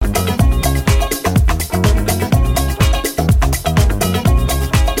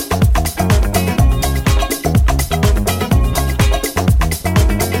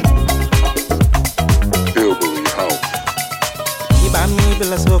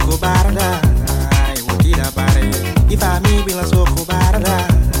soko barada, ai wotira bare. Ifa mi bila soko barada,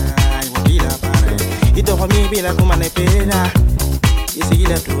 ai wotira bare. Ito mi bila kumane pera,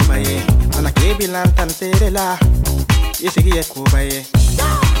 isigila tubaye. Mana ke bila tan serela, isigiye kubaye.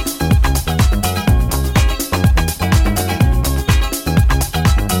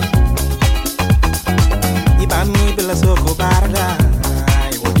 Ifa mi bila soko barada,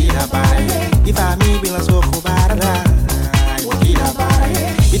 ai wotira bare. Ifa mi bila soko barada, ai wotira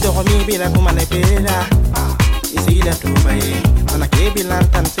bare. Ito mi bila kumane pera, isigila tubaye. Mana ke bila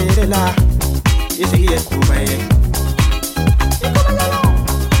tan serela, isigiye kubaye.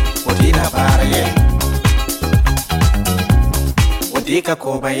 Wotira bare, wotika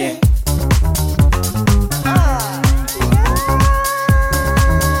kubaye.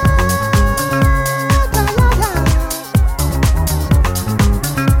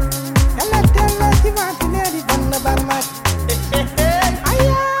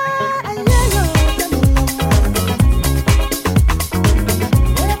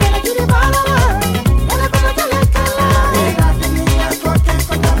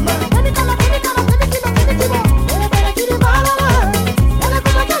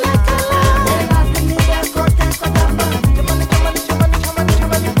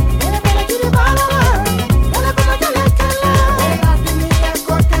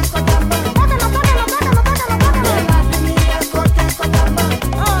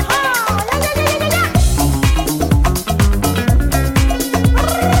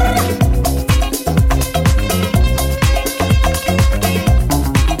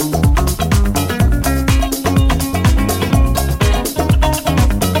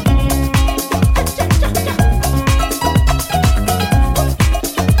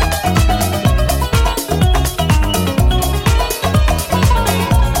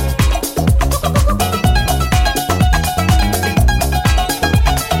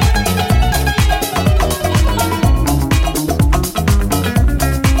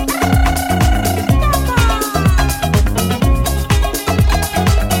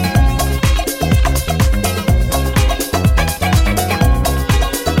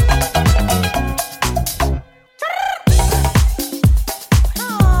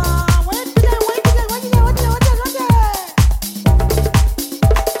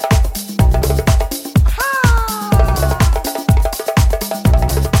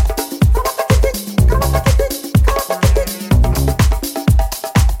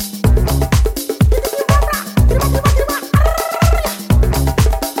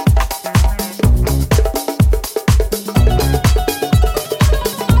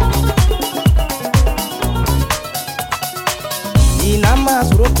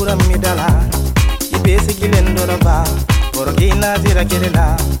 Surukura midala, ibesi gilendo raba, borogina zira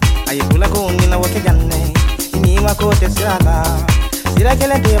kelela, ayekula kungina wake janne, inima kote sirala, zira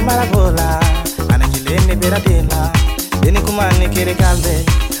kele de maragola, anakilene beradela, deni kumane kere kalde,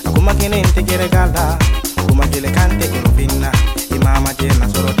 akuma kene inte kere kalda, kuma kele kante kurufina, imama jena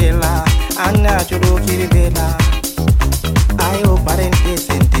sorodela, anga churu kiribela, ayo parente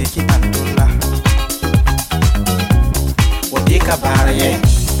sente kipantula. Wodika baraye,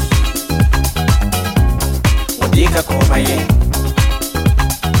 wodika kobaye,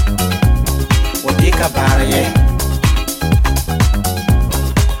 wodika baraye,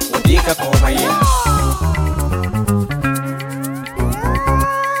 wodika kobaye.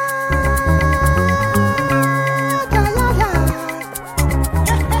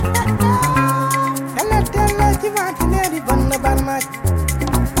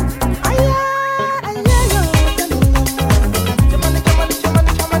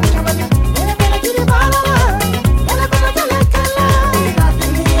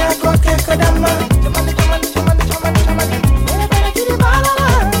 Come on.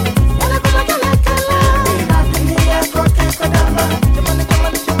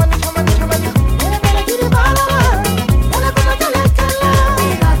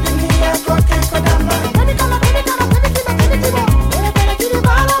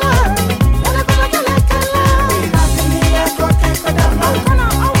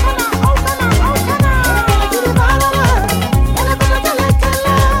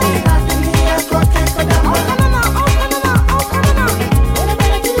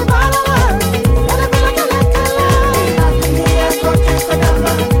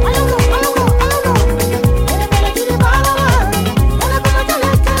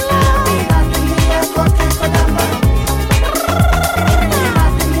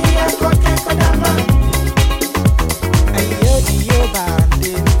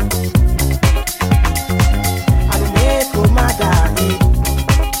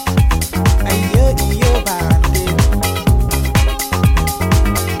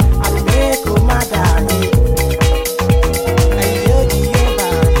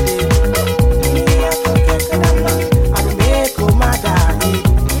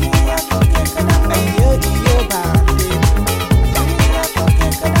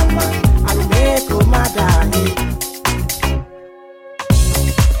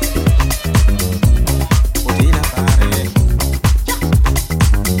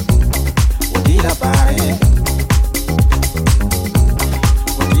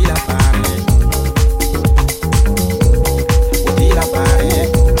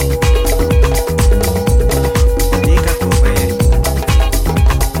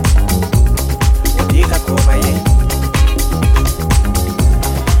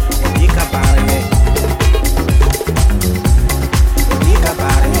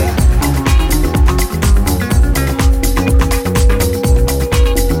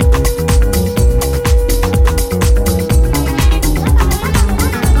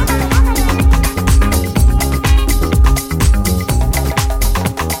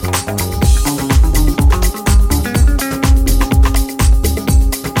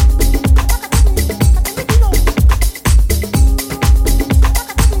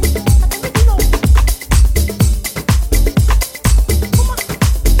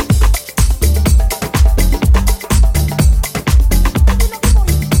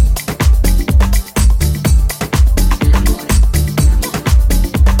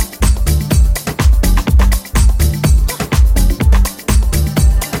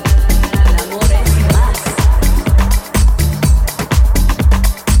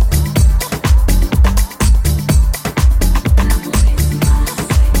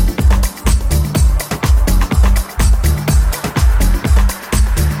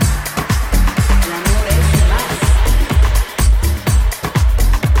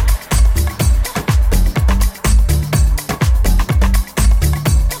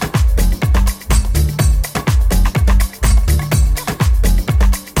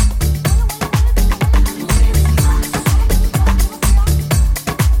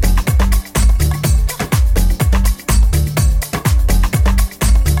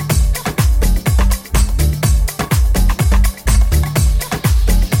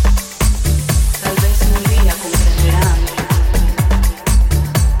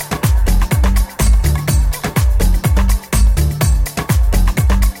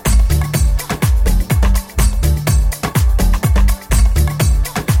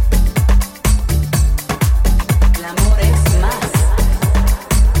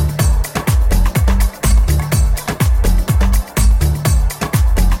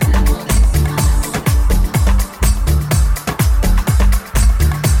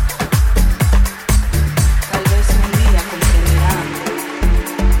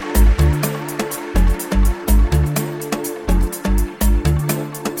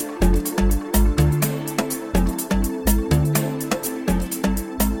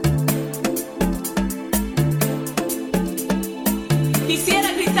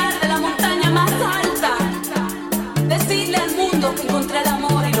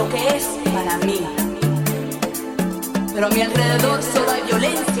 pero a mi alrededor solo hay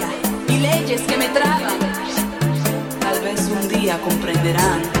violencia y leyes que me tragan. Tal vez un día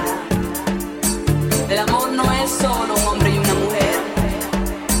comprenderán. El amor no es solo un hombre y una mujer.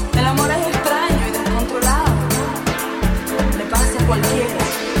 El amor es extraño y descontrolado. Le pasa a cualquiera.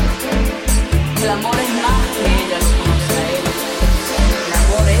 El amor es más que ella lo conoce a él. El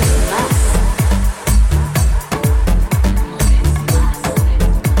amor es más.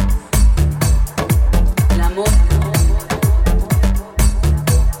 El amor es más.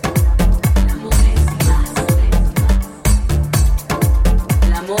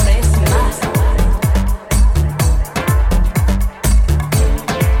 El amor es más.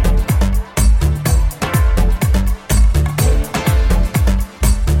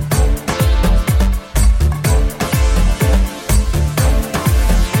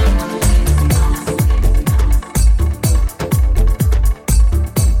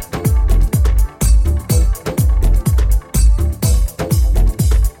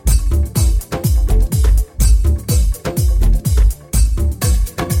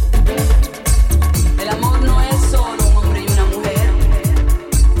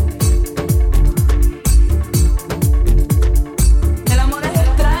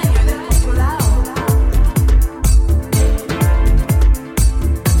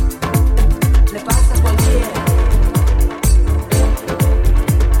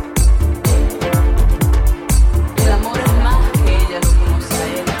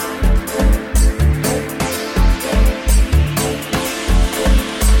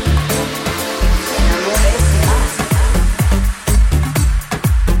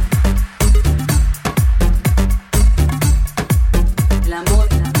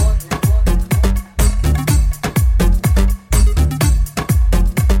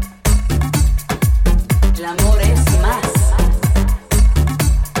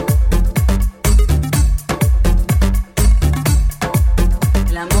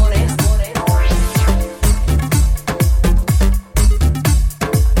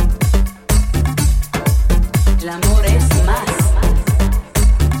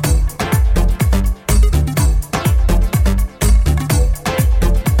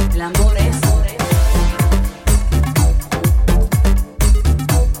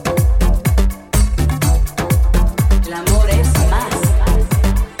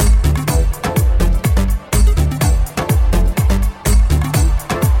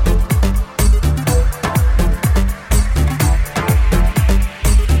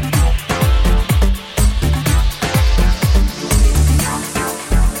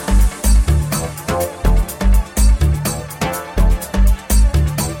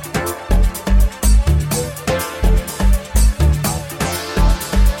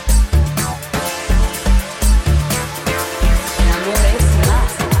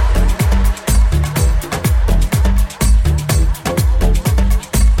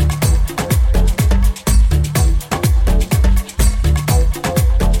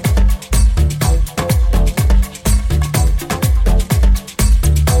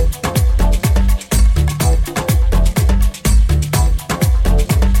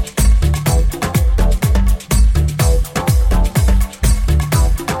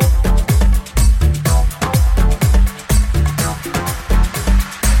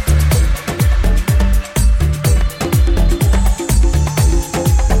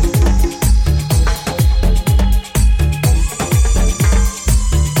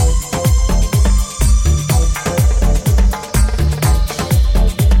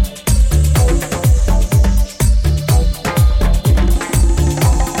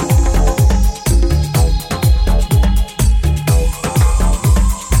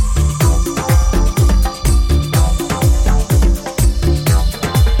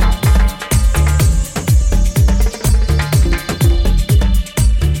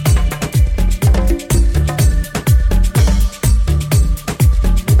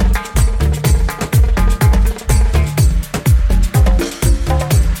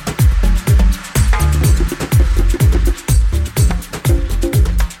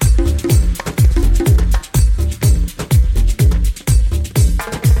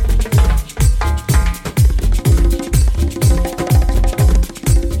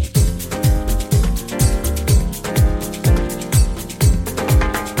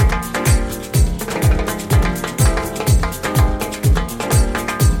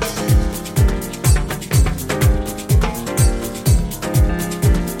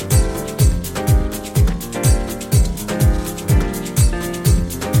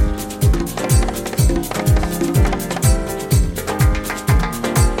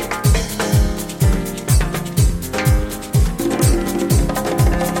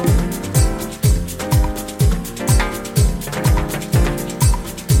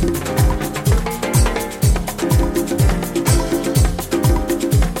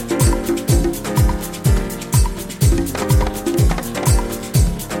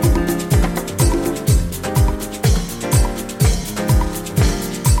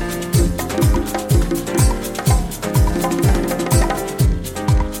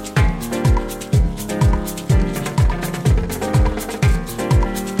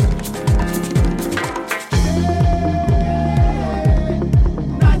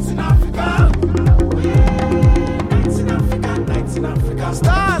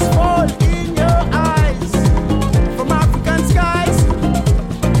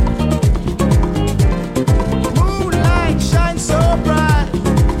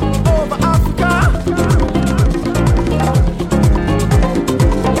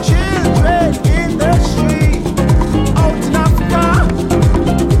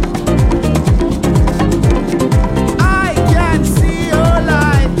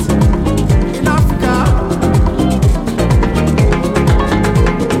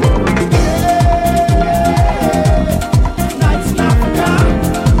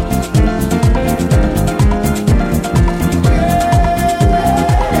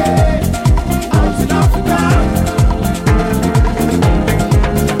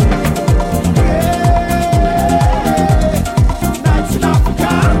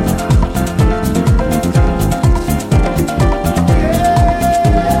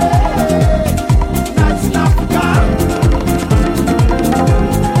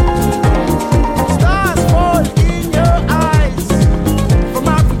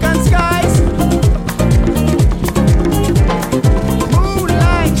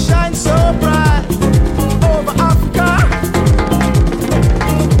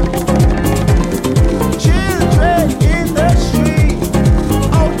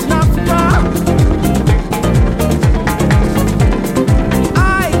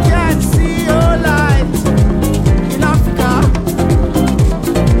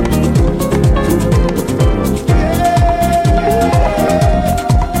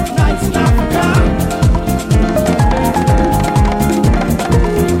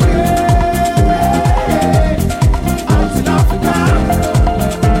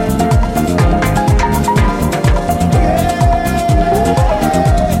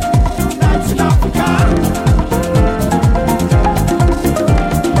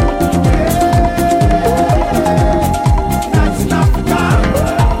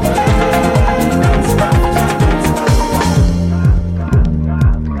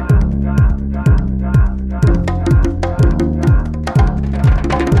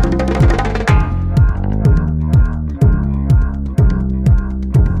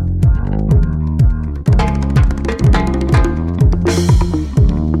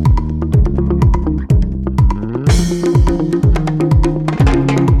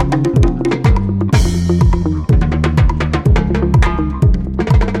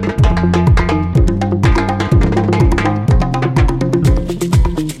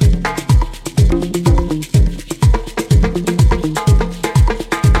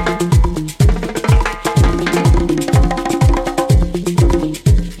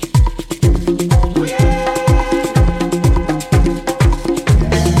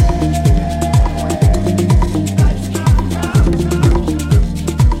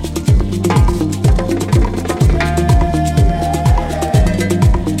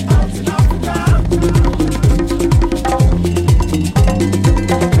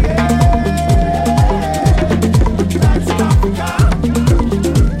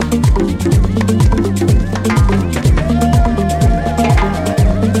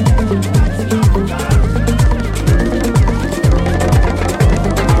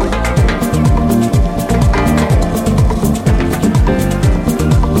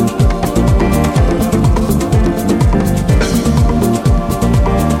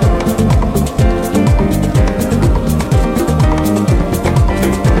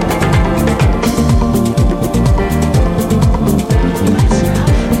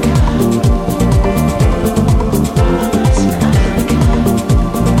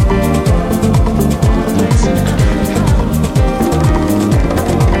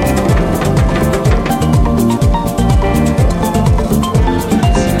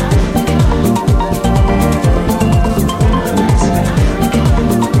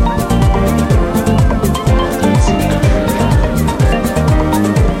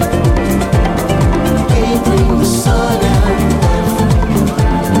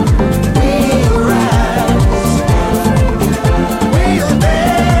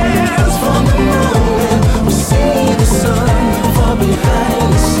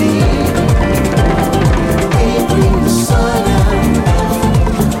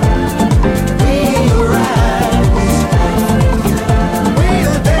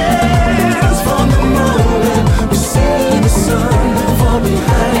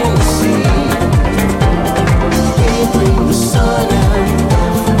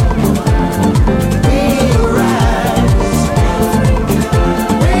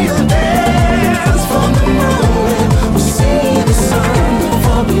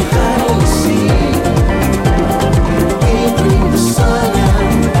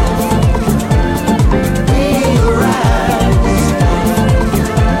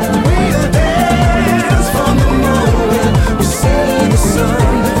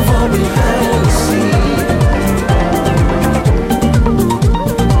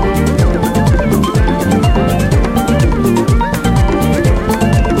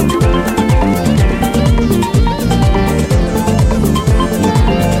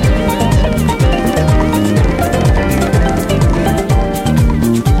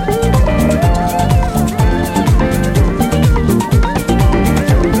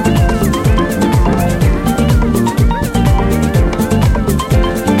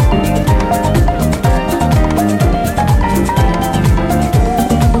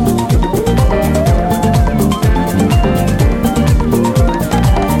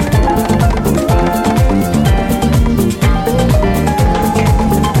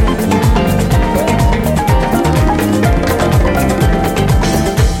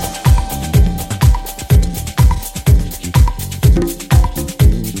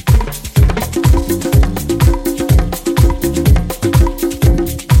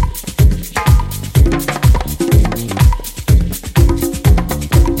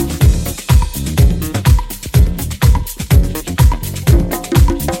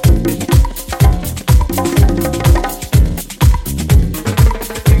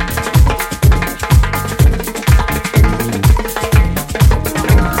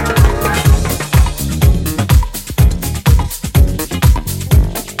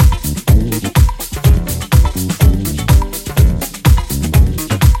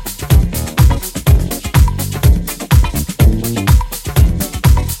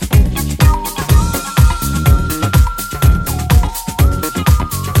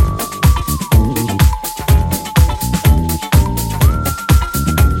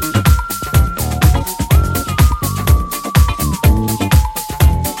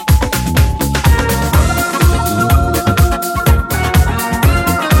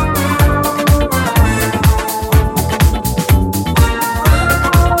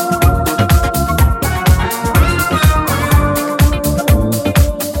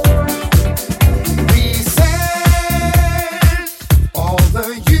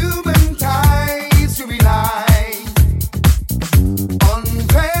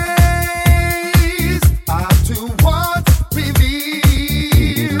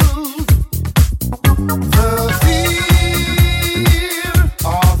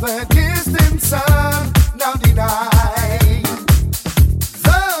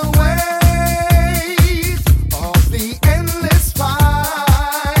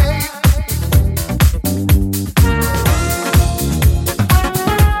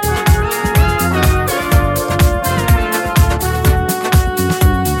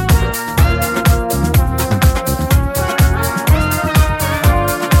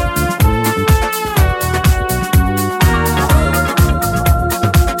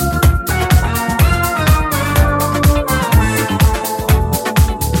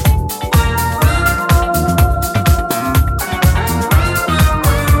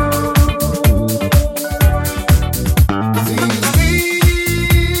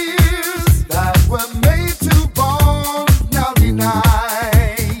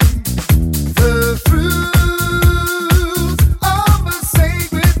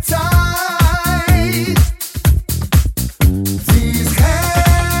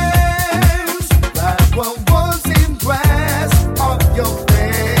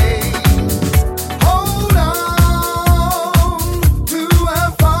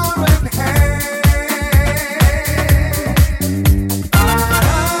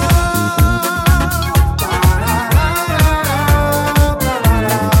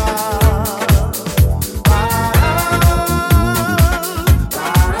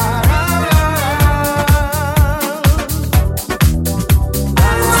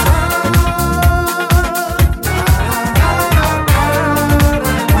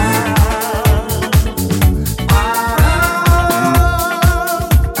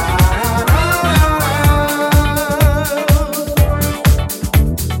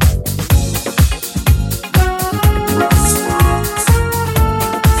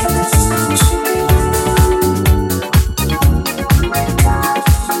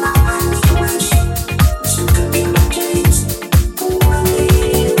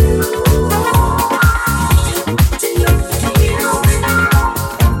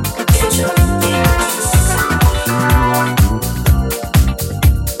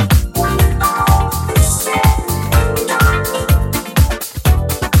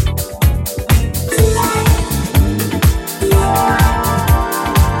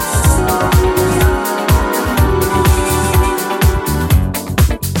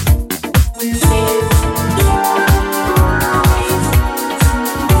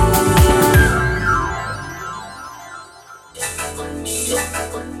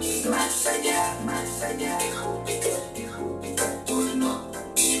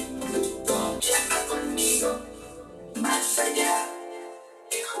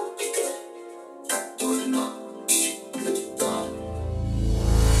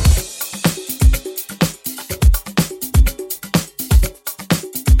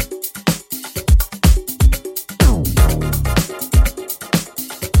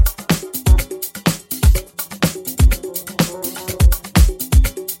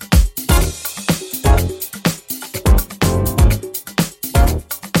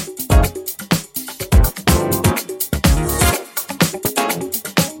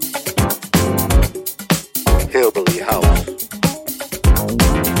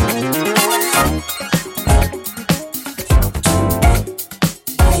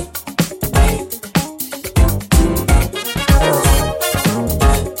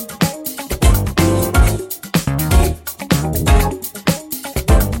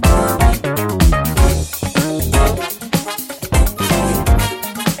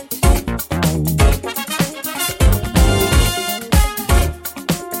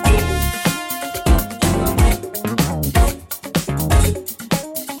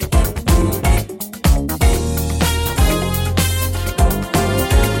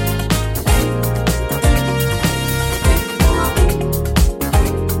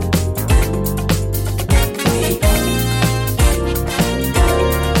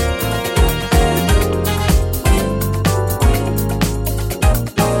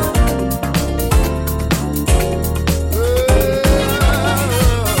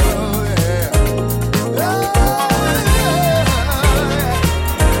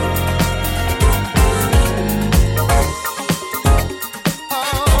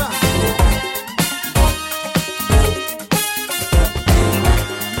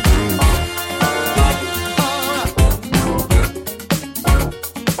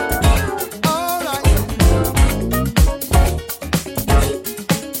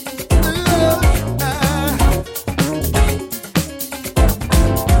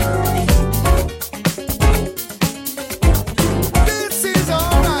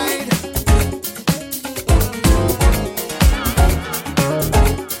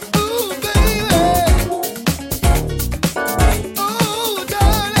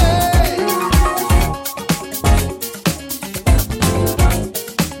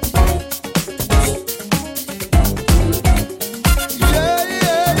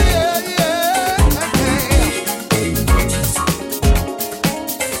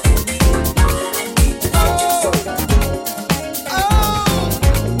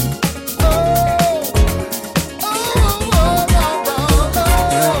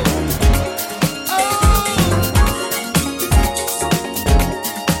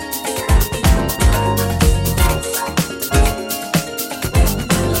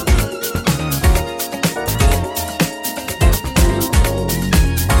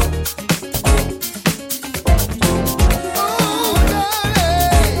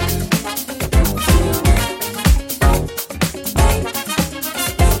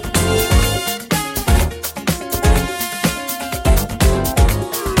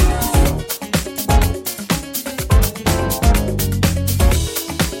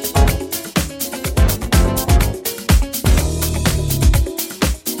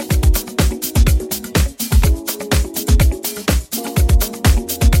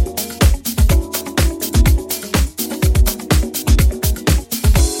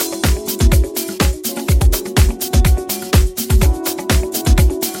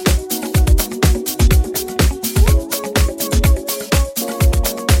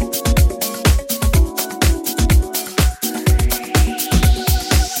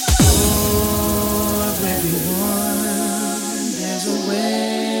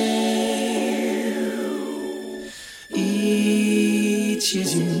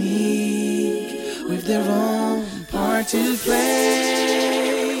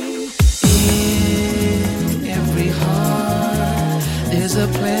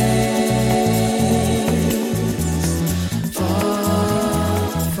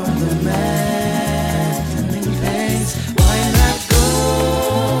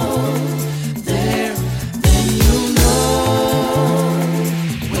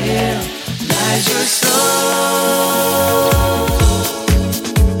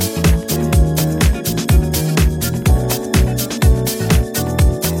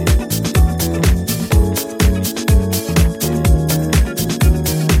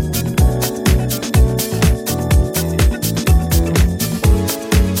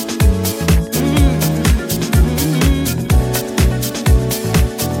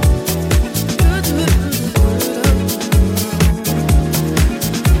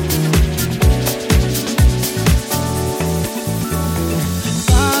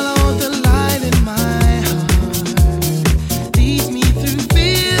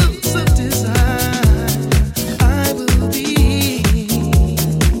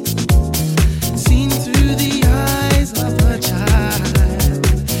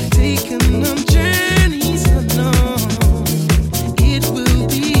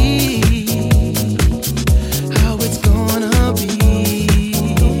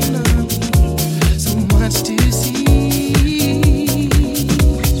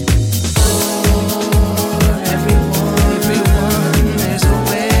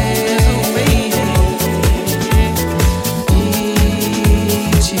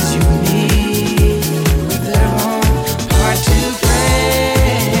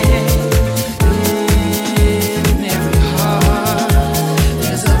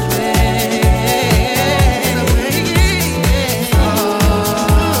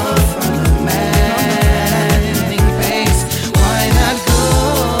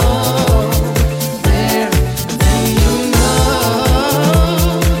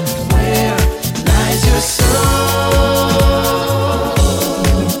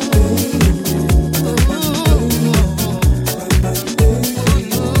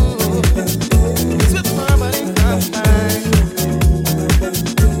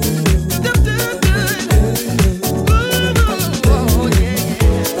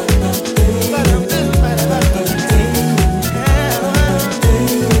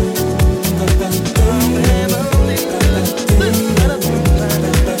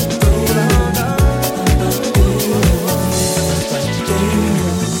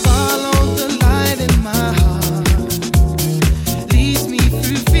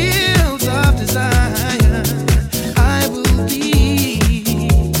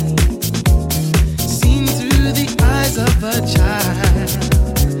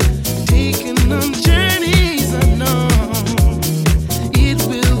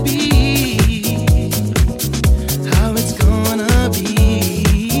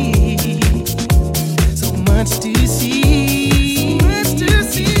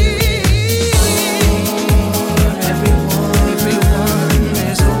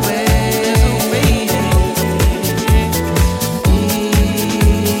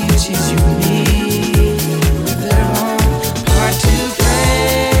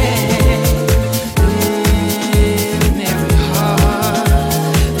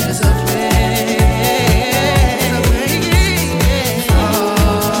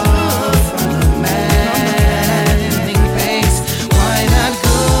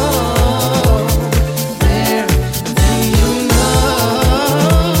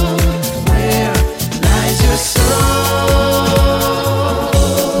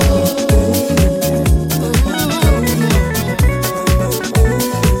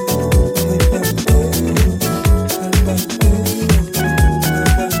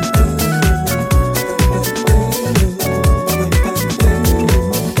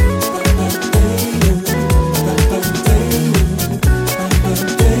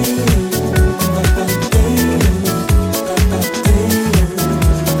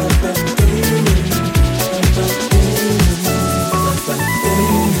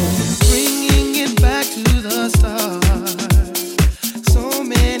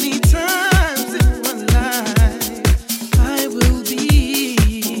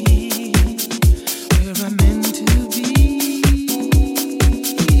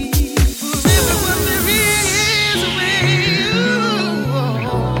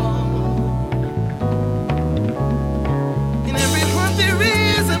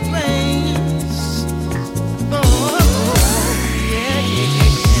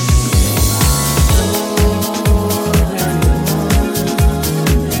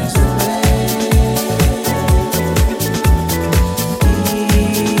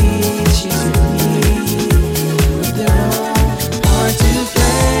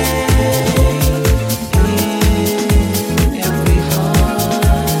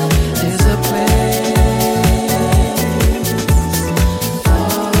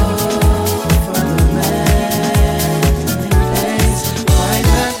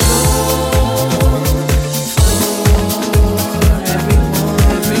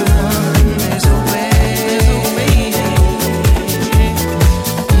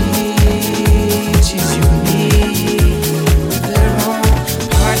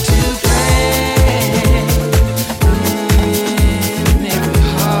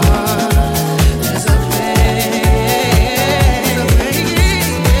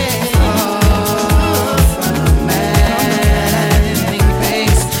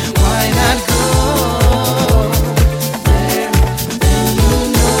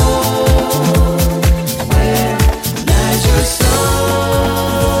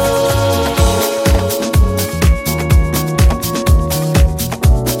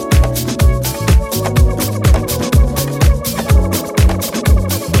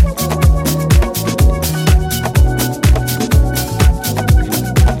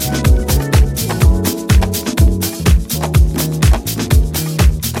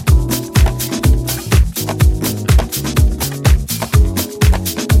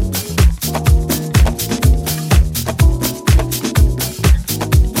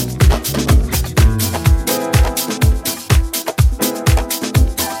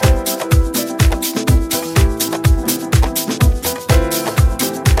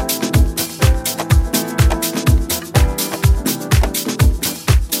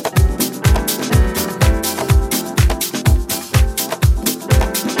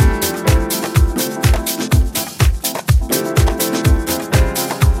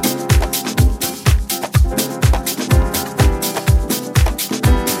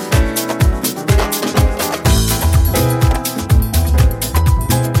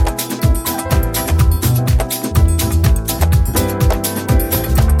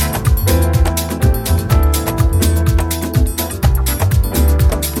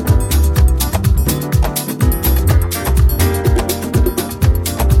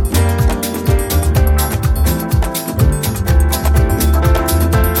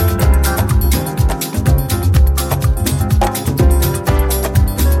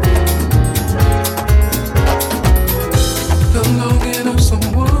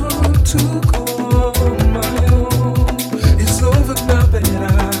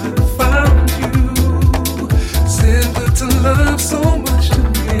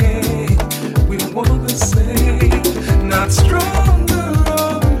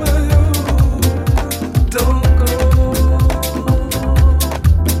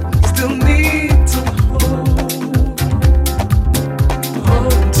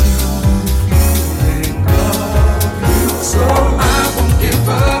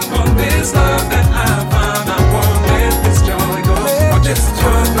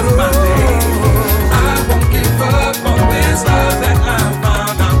 joy through my day. I won't give up on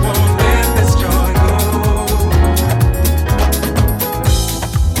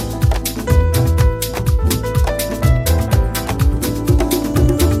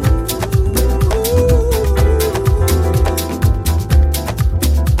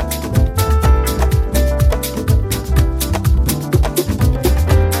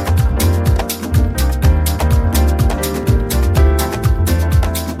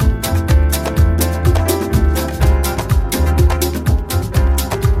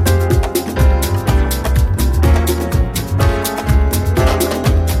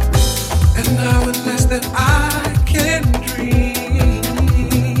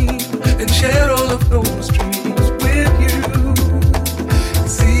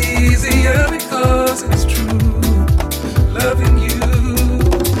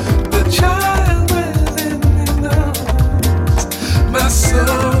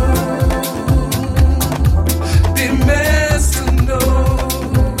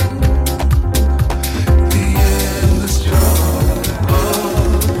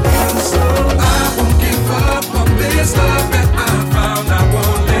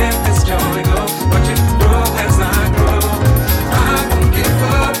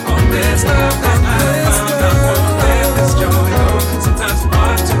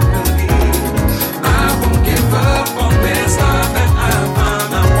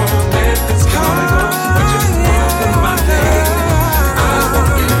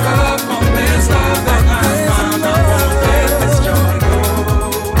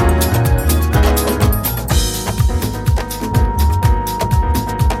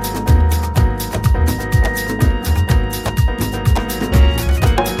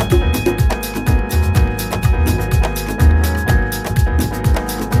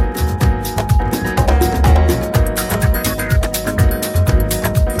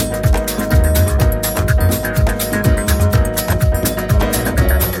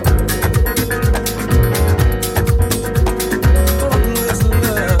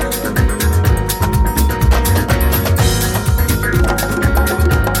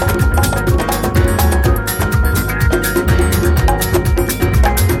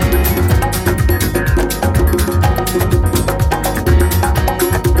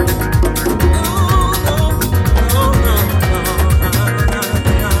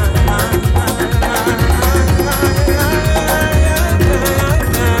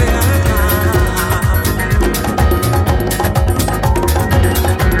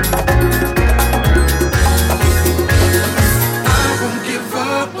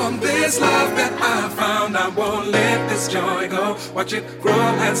this love that I found. I won't let this joy go. Watch it grow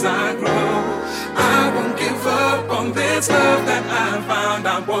as I grow. I won't give up on this love that I found.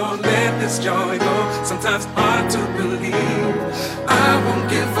 I won't let this joy go. Sometimes hard to believe. I won't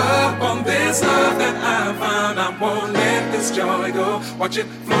give up on this love that I found. I won't let this joy go. Watch it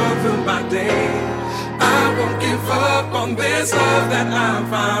flow through my day. I won't give up on this love that I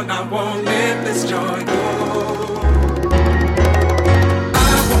found. I won't let this joy go.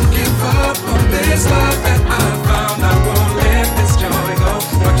 I won't give up on this love that I found. I won't let this joy go.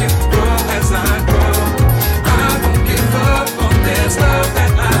 Watch it grow as I grow. I won't give up on this love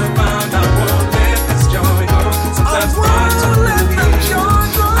that I found. I won't let this joy go. Sometimes hard to believe.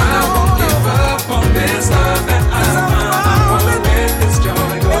 I won't give up on this love that I found. I won't let this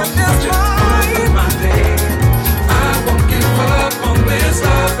joy go. Watch it flow through my day. I won't give up on this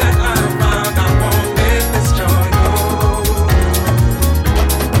love that I found. I won't let this joy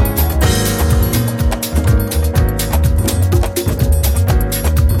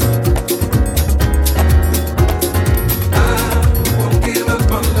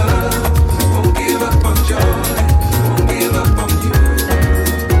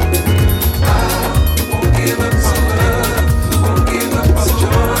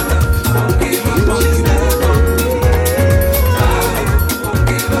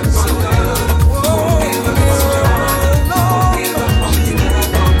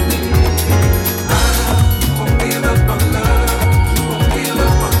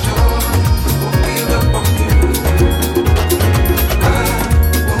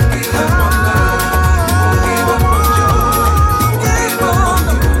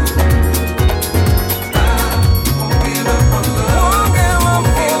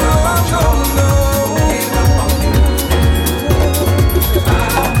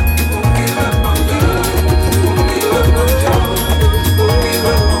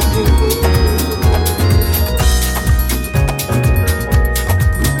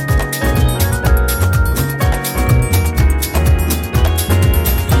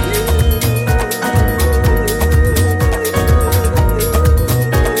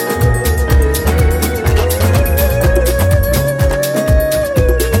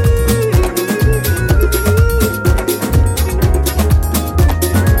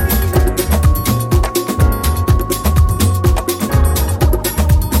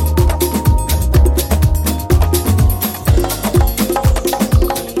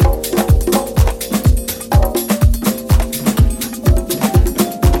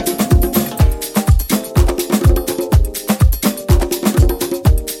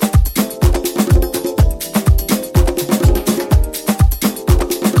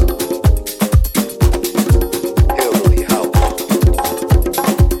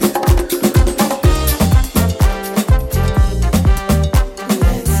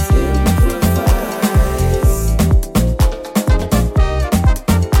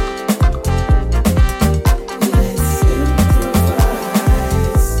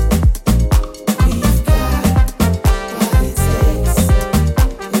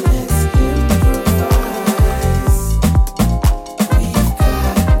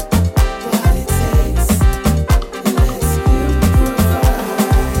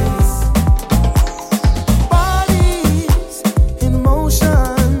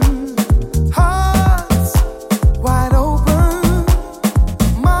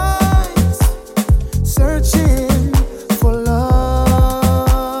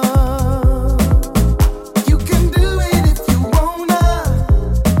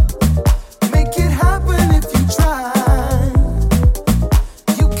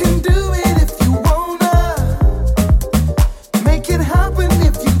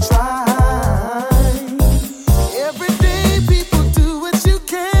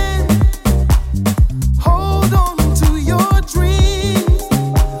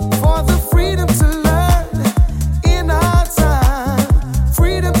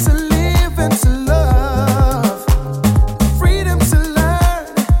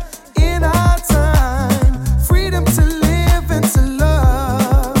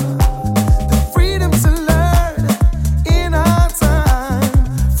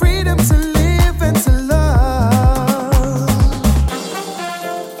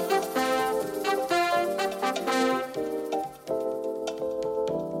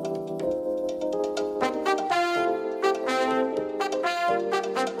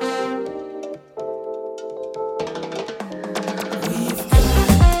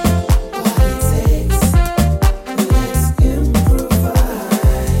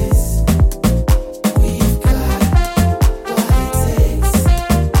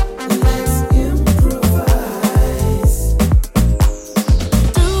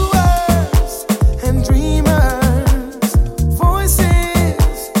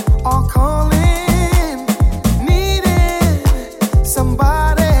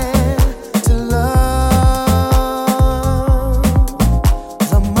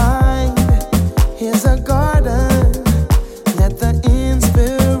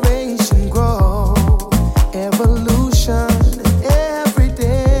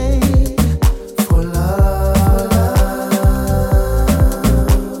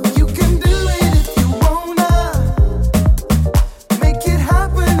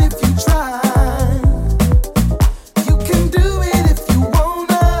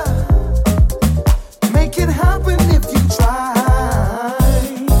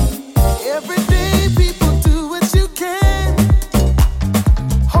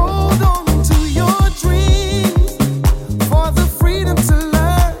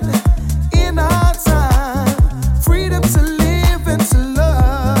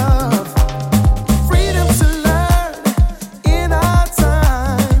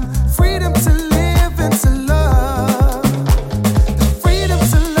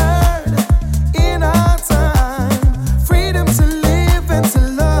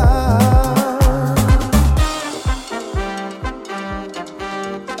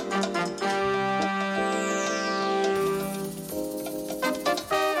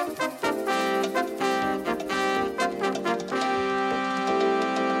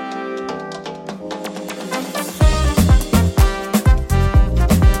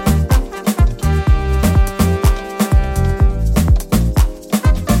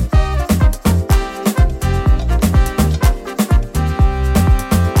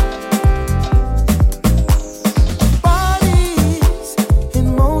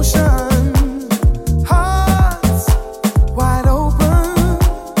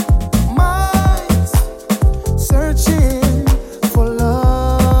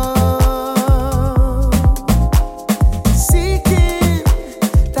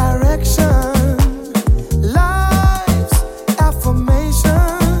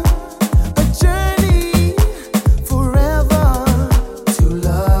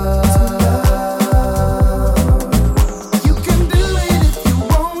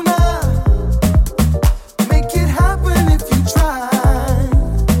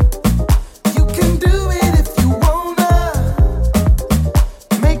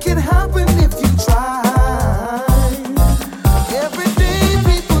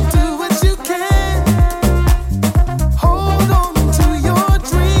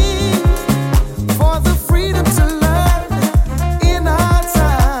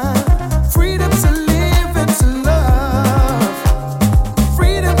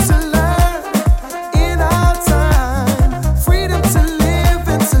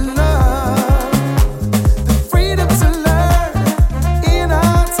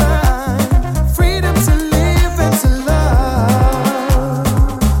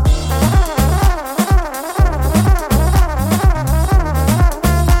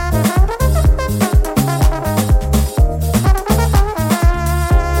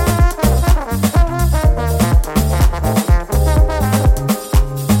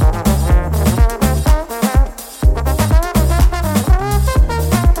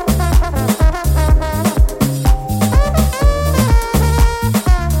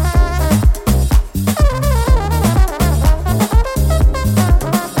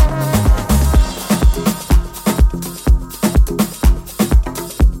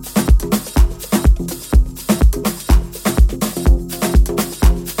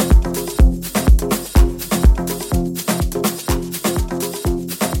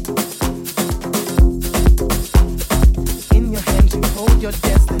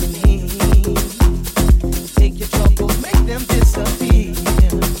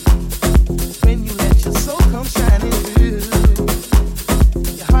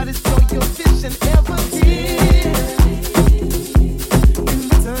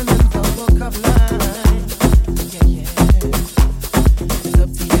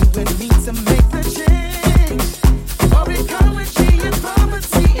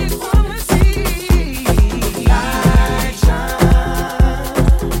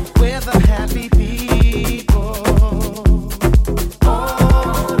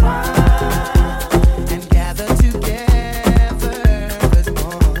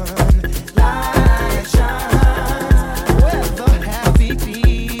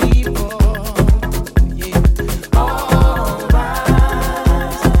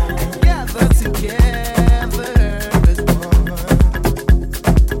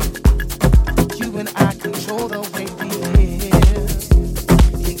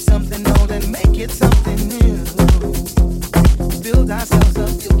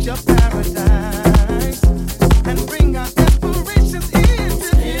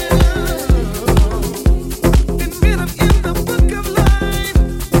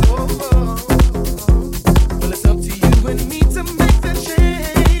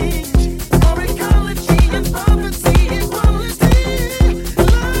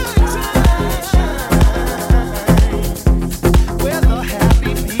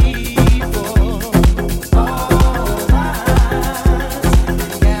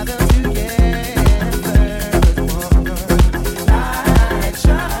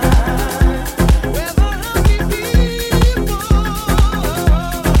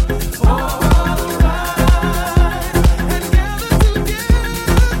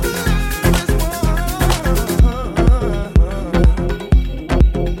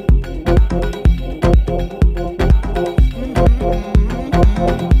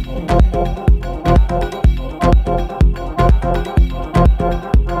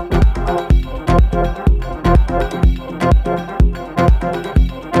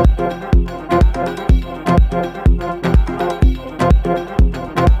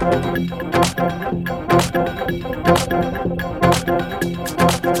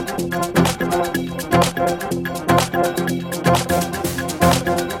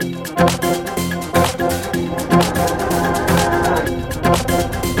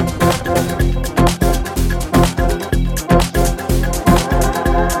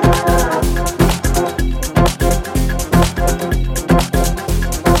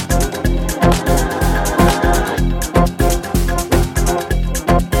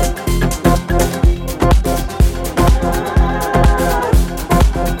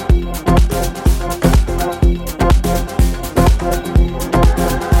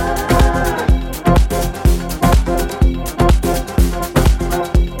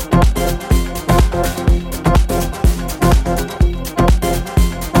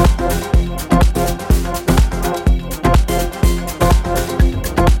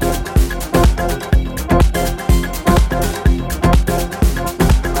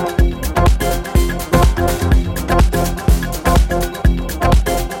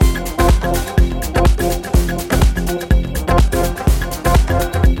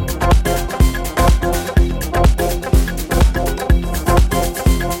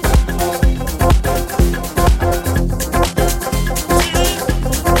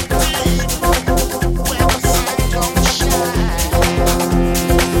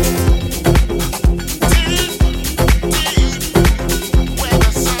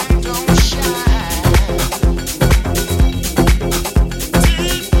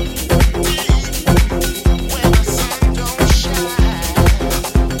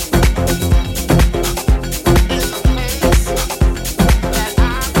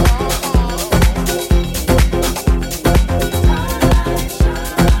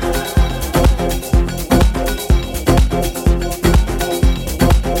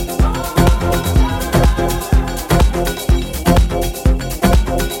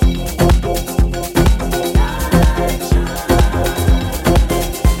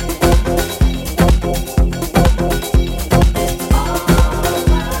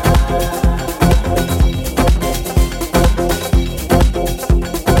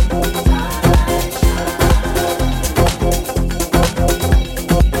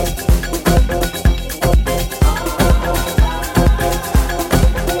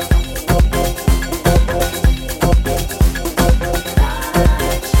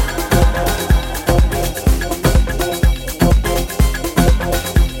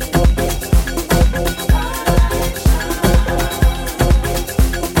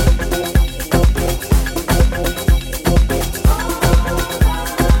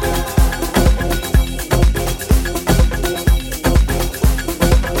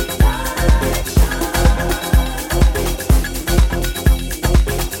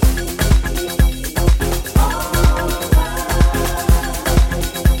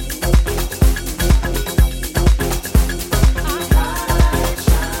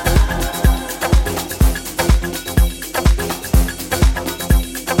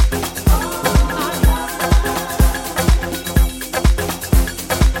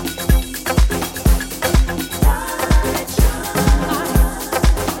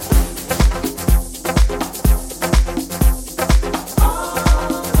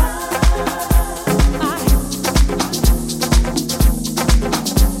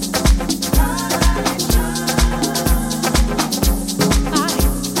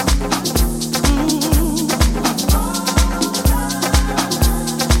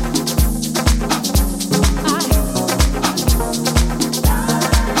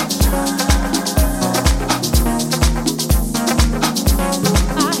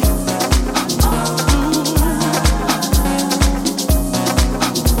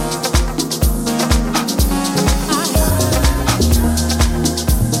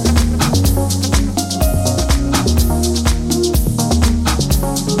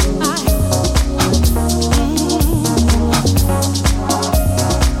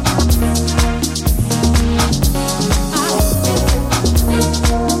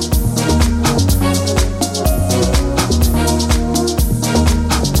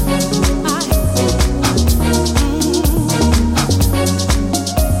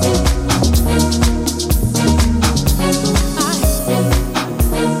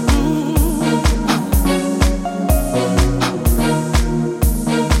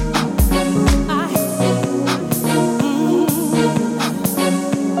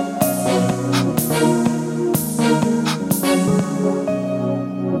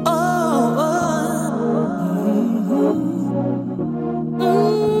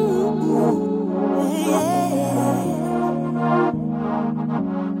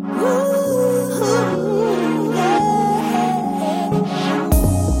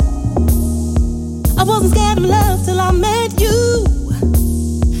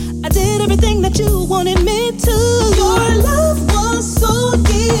wanted me to. Your love was so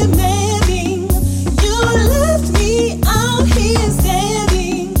demanding. You left me out here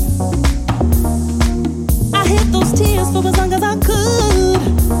standing. I hid those tears for as long as I could.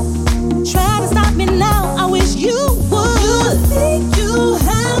 Try to stop me now, I wish you would. You think you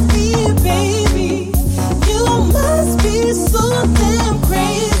have me, baby. You must be so damn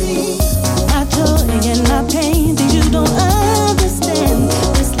crazy. My joy and my pain, things you don't understand.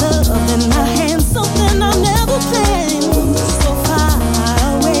 This love in my hands, something I never planned. So far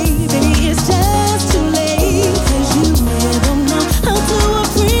away, baby, it's just too late. 'Cause you don't know how to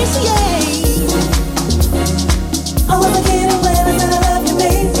appreciate. I wasn't kidding when I said I love you,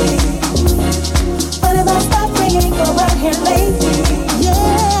 baby. But if I stop bringing you around here lately,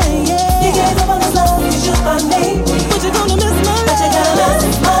 yeah, yeah. You gave up on this love 'cause you thought maybe. But you're gonna miss my love. But you're gonna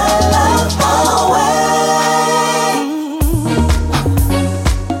miss my love always.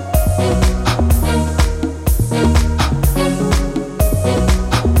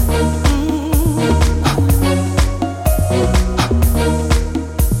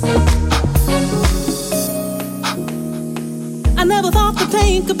 I never thought the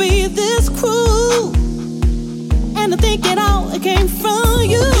pain could be this cruel. And to think it all, it came from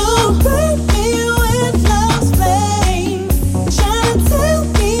you. You burned me with love's flame, trying to tell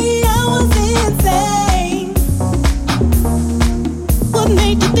me I was insane. What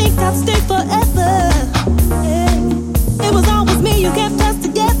made you think I'd stay forever? Hey, it was always me, you kept us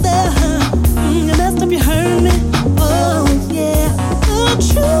together. You messed up, you hurt me. Oh yeah. The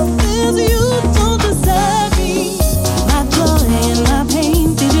truth is you don't deserve me. My joy and my pain,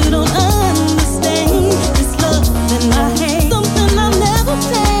 things you don't understand. This love in my hand, something I'll never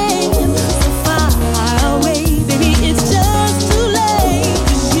planned. So far away, baby, it's just too late.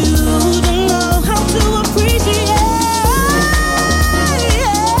 'Cause you don't know how to appreciate.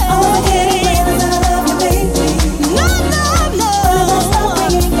 I wanna get it when I said I love you, baby. No, no, no. But if I stop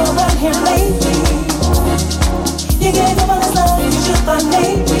bringing you around here lately, you gave up on this love 'cause you thought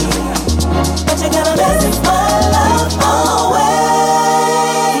maybe. But you're gonna miss my love always.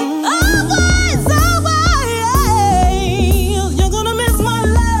 Always, always. You're gonna miss my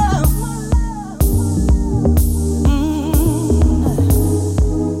love.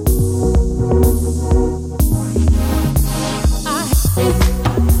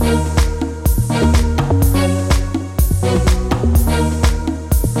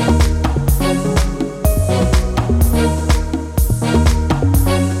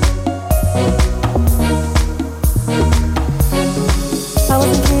 I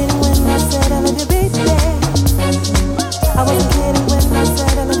wasn't kidding when I said I love you, baby. I wasn't kidding when I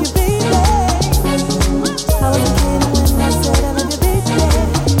said I love you, baby. I wasn't kidding when I said I love you, baby.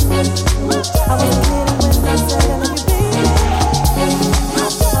 I wasn't kidding when I said I love you, baby. I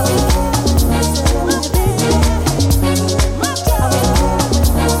wasn't kidding when I said I love you, baby. I wasn't kidding when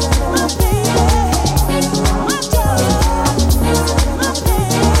I said I love you,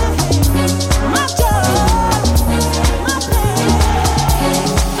 baby. My joy, my pain.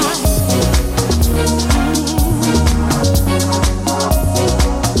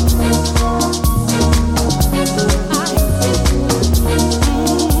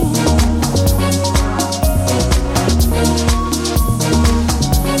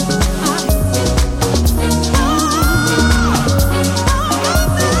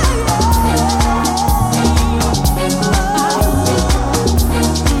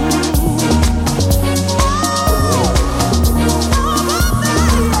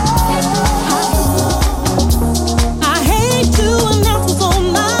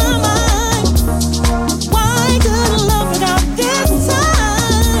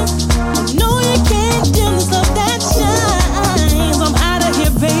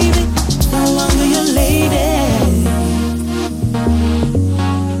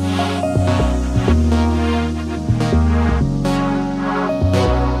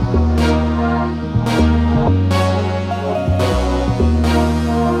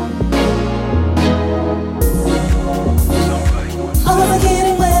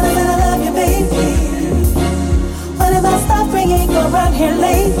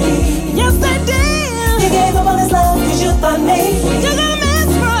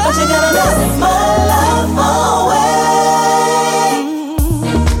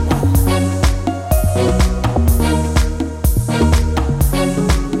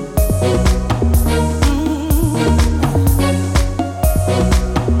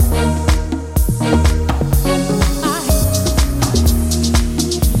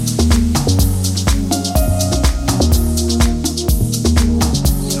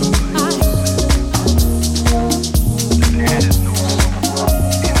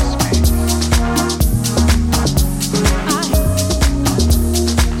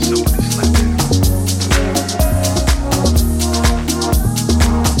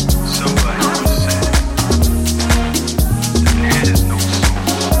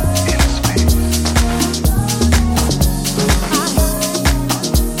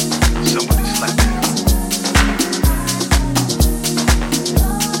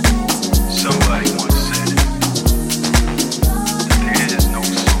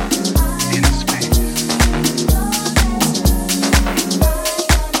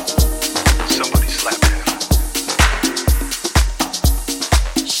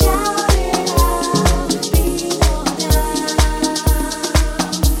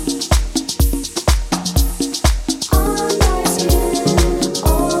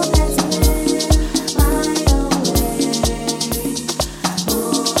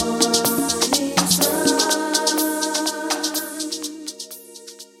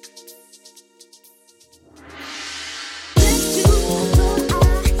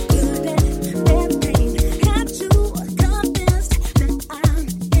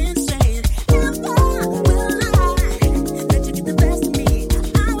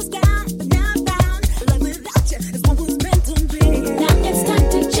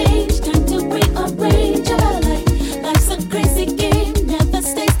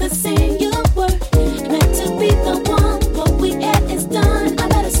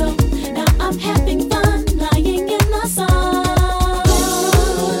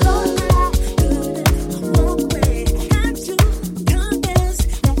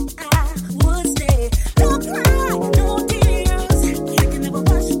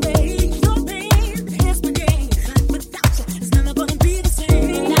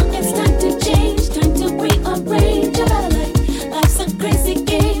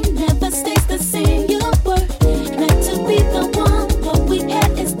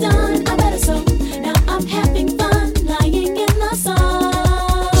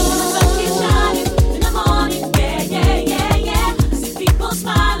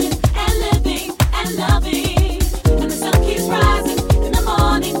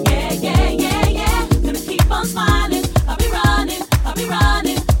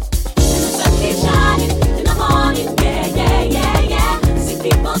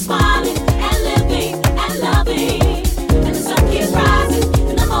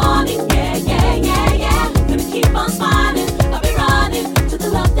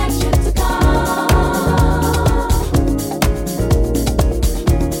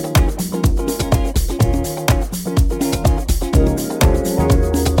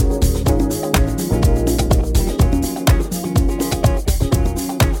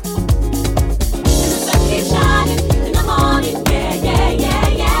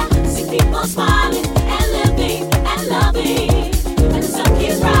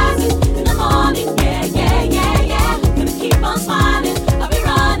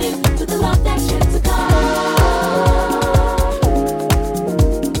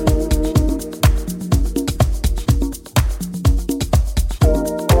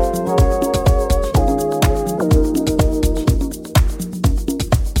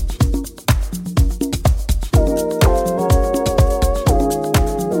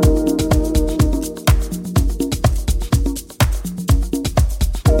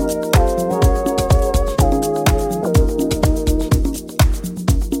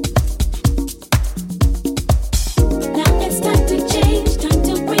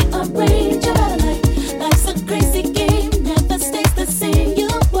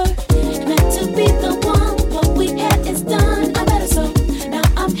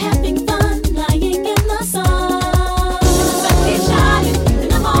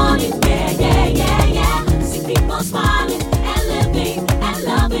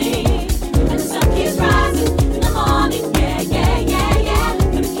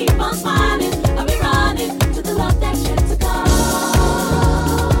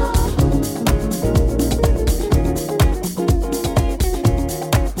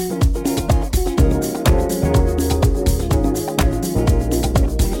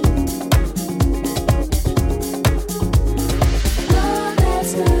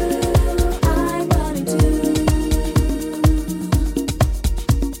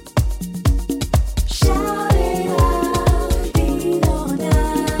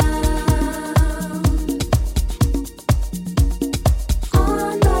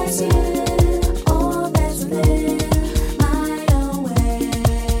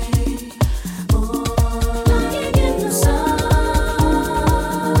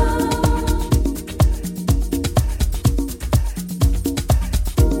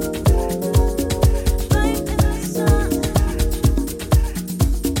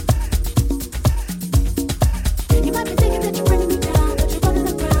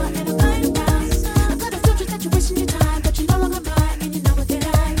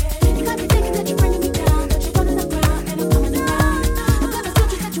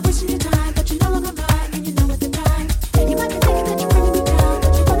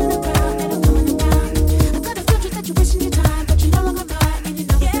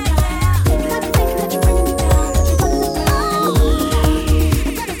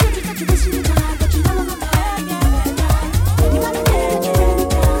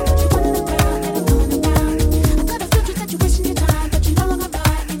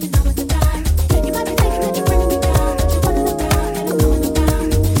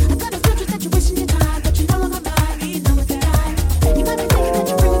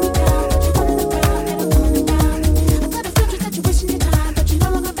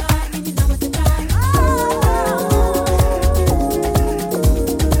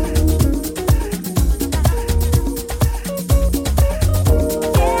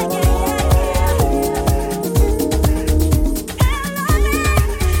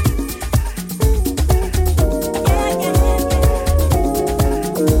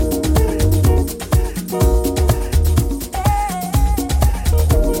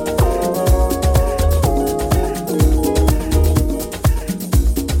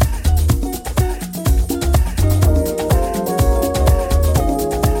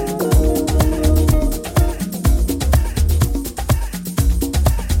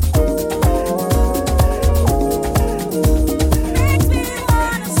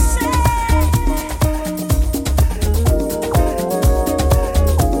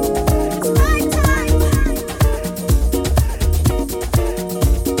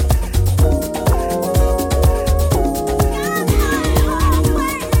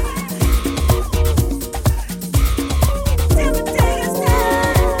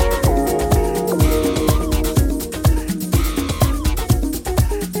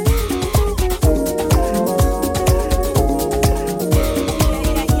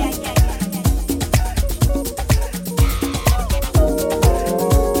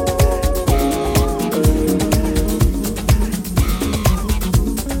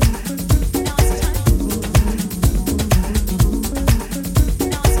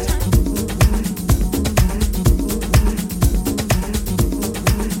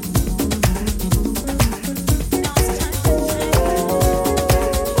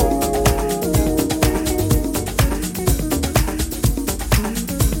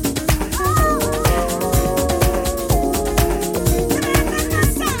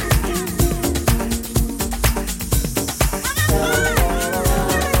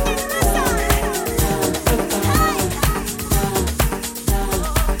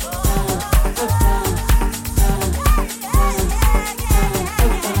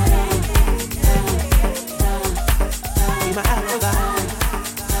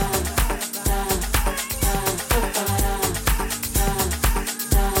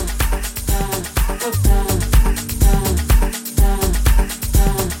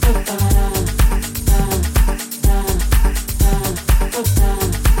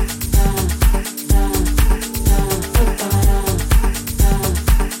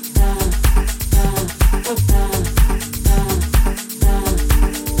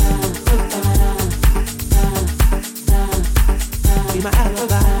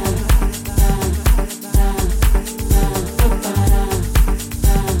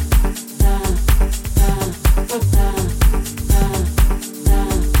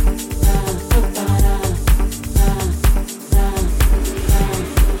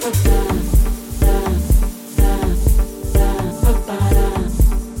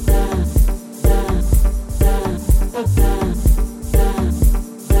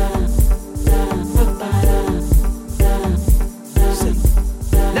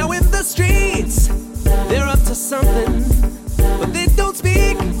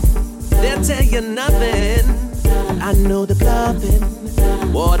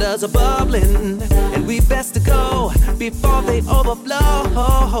 waters are bubbling, and we best to go before they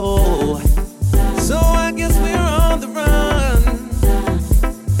overflow. So I guess we're on the run,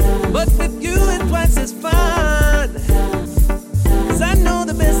 but with you it's twice as fun. 'Cause I know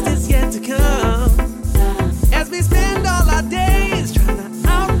the best is yet to come, as we spend all our days trying to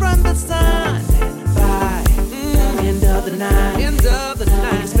outrun the sun. And by end of the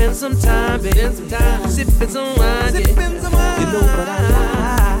night, spend some time, sipping some wine, You know what I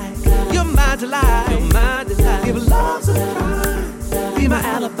like, you're my delight, Give love some pride, be my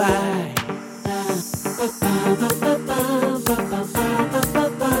alibi.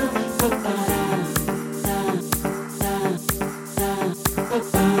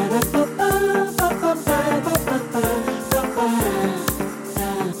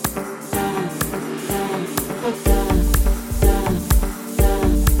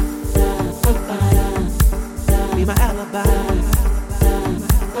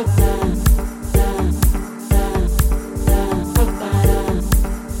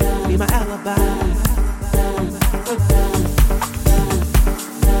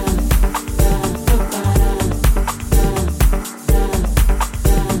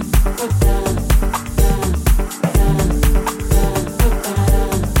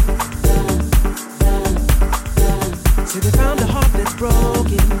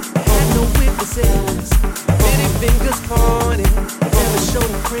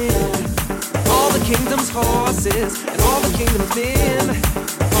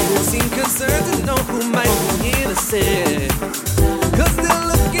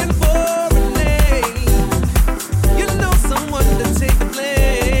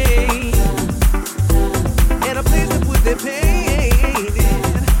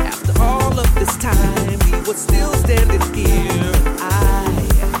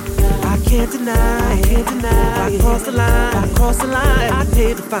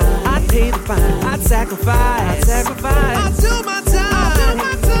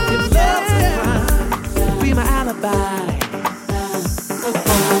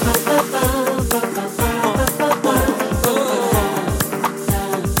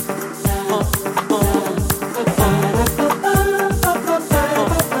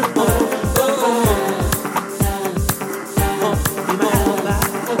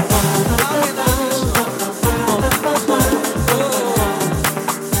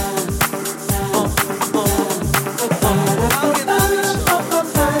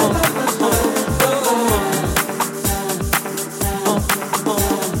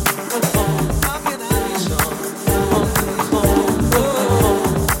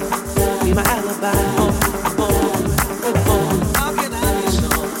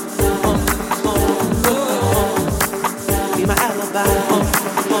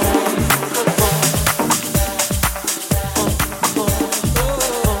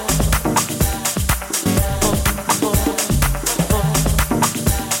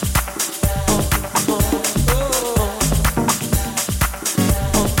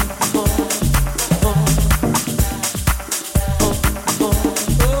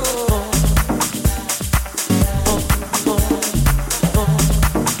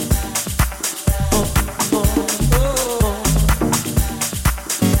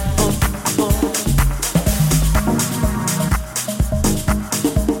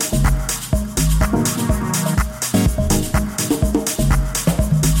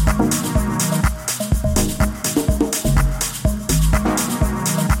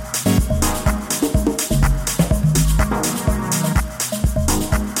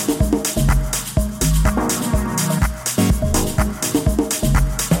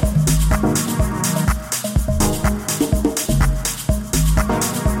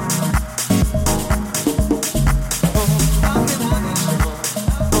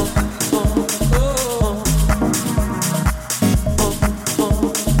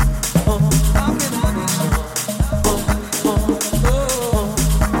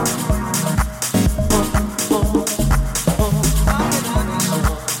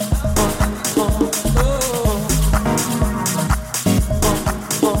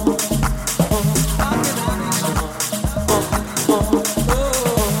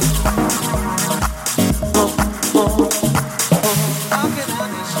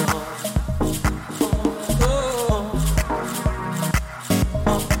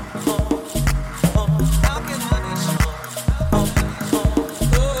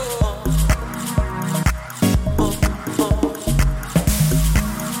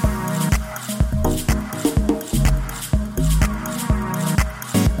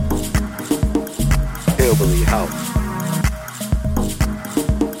 hillbilly house.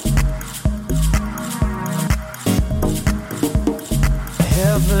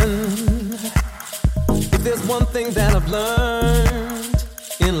 heaven. If there's one thing that I've learned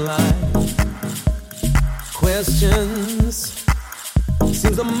in life, questions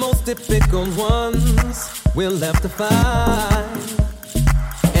seems the most difficult ones we're left to find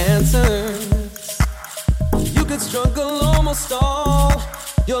answers. You could struggle almost all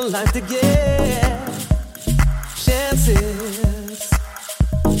your life to get chances.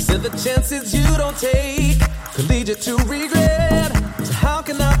 Said the chances you don't take could lead you to regret. So how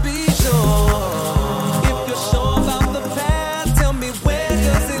can I be sure? If you're sure about the past, tell me where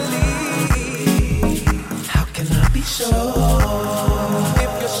does it lead? How can I be sure?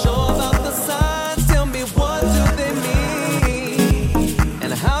 If you're sure about the signs, tell me what do they mean?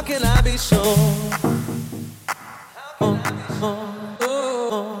 And how can I be sure?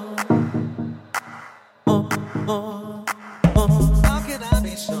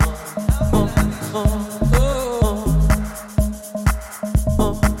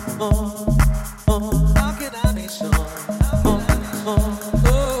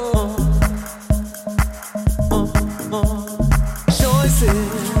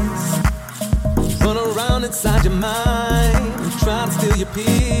 Inside your mind, try to steal your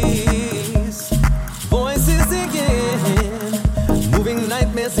peace. Voices again, moving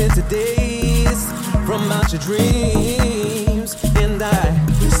nightmares into days from out your dreams. And I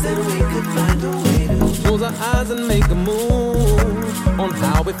wish that we could find a way to close our eyes and make a move on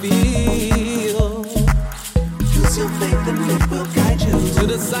how we feel. Use your faith and it will guide you to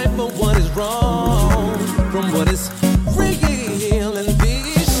decipher what is wrong from what is real and be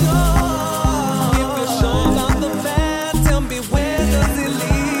sure.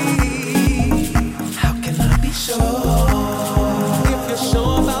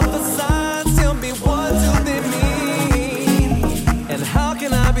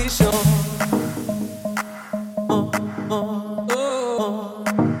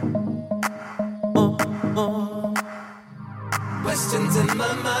 Questions in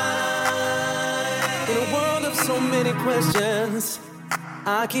my mind. In a world of so many questions,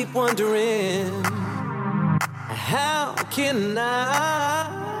 I keep wondering, how can I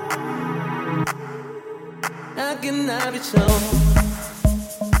be sure?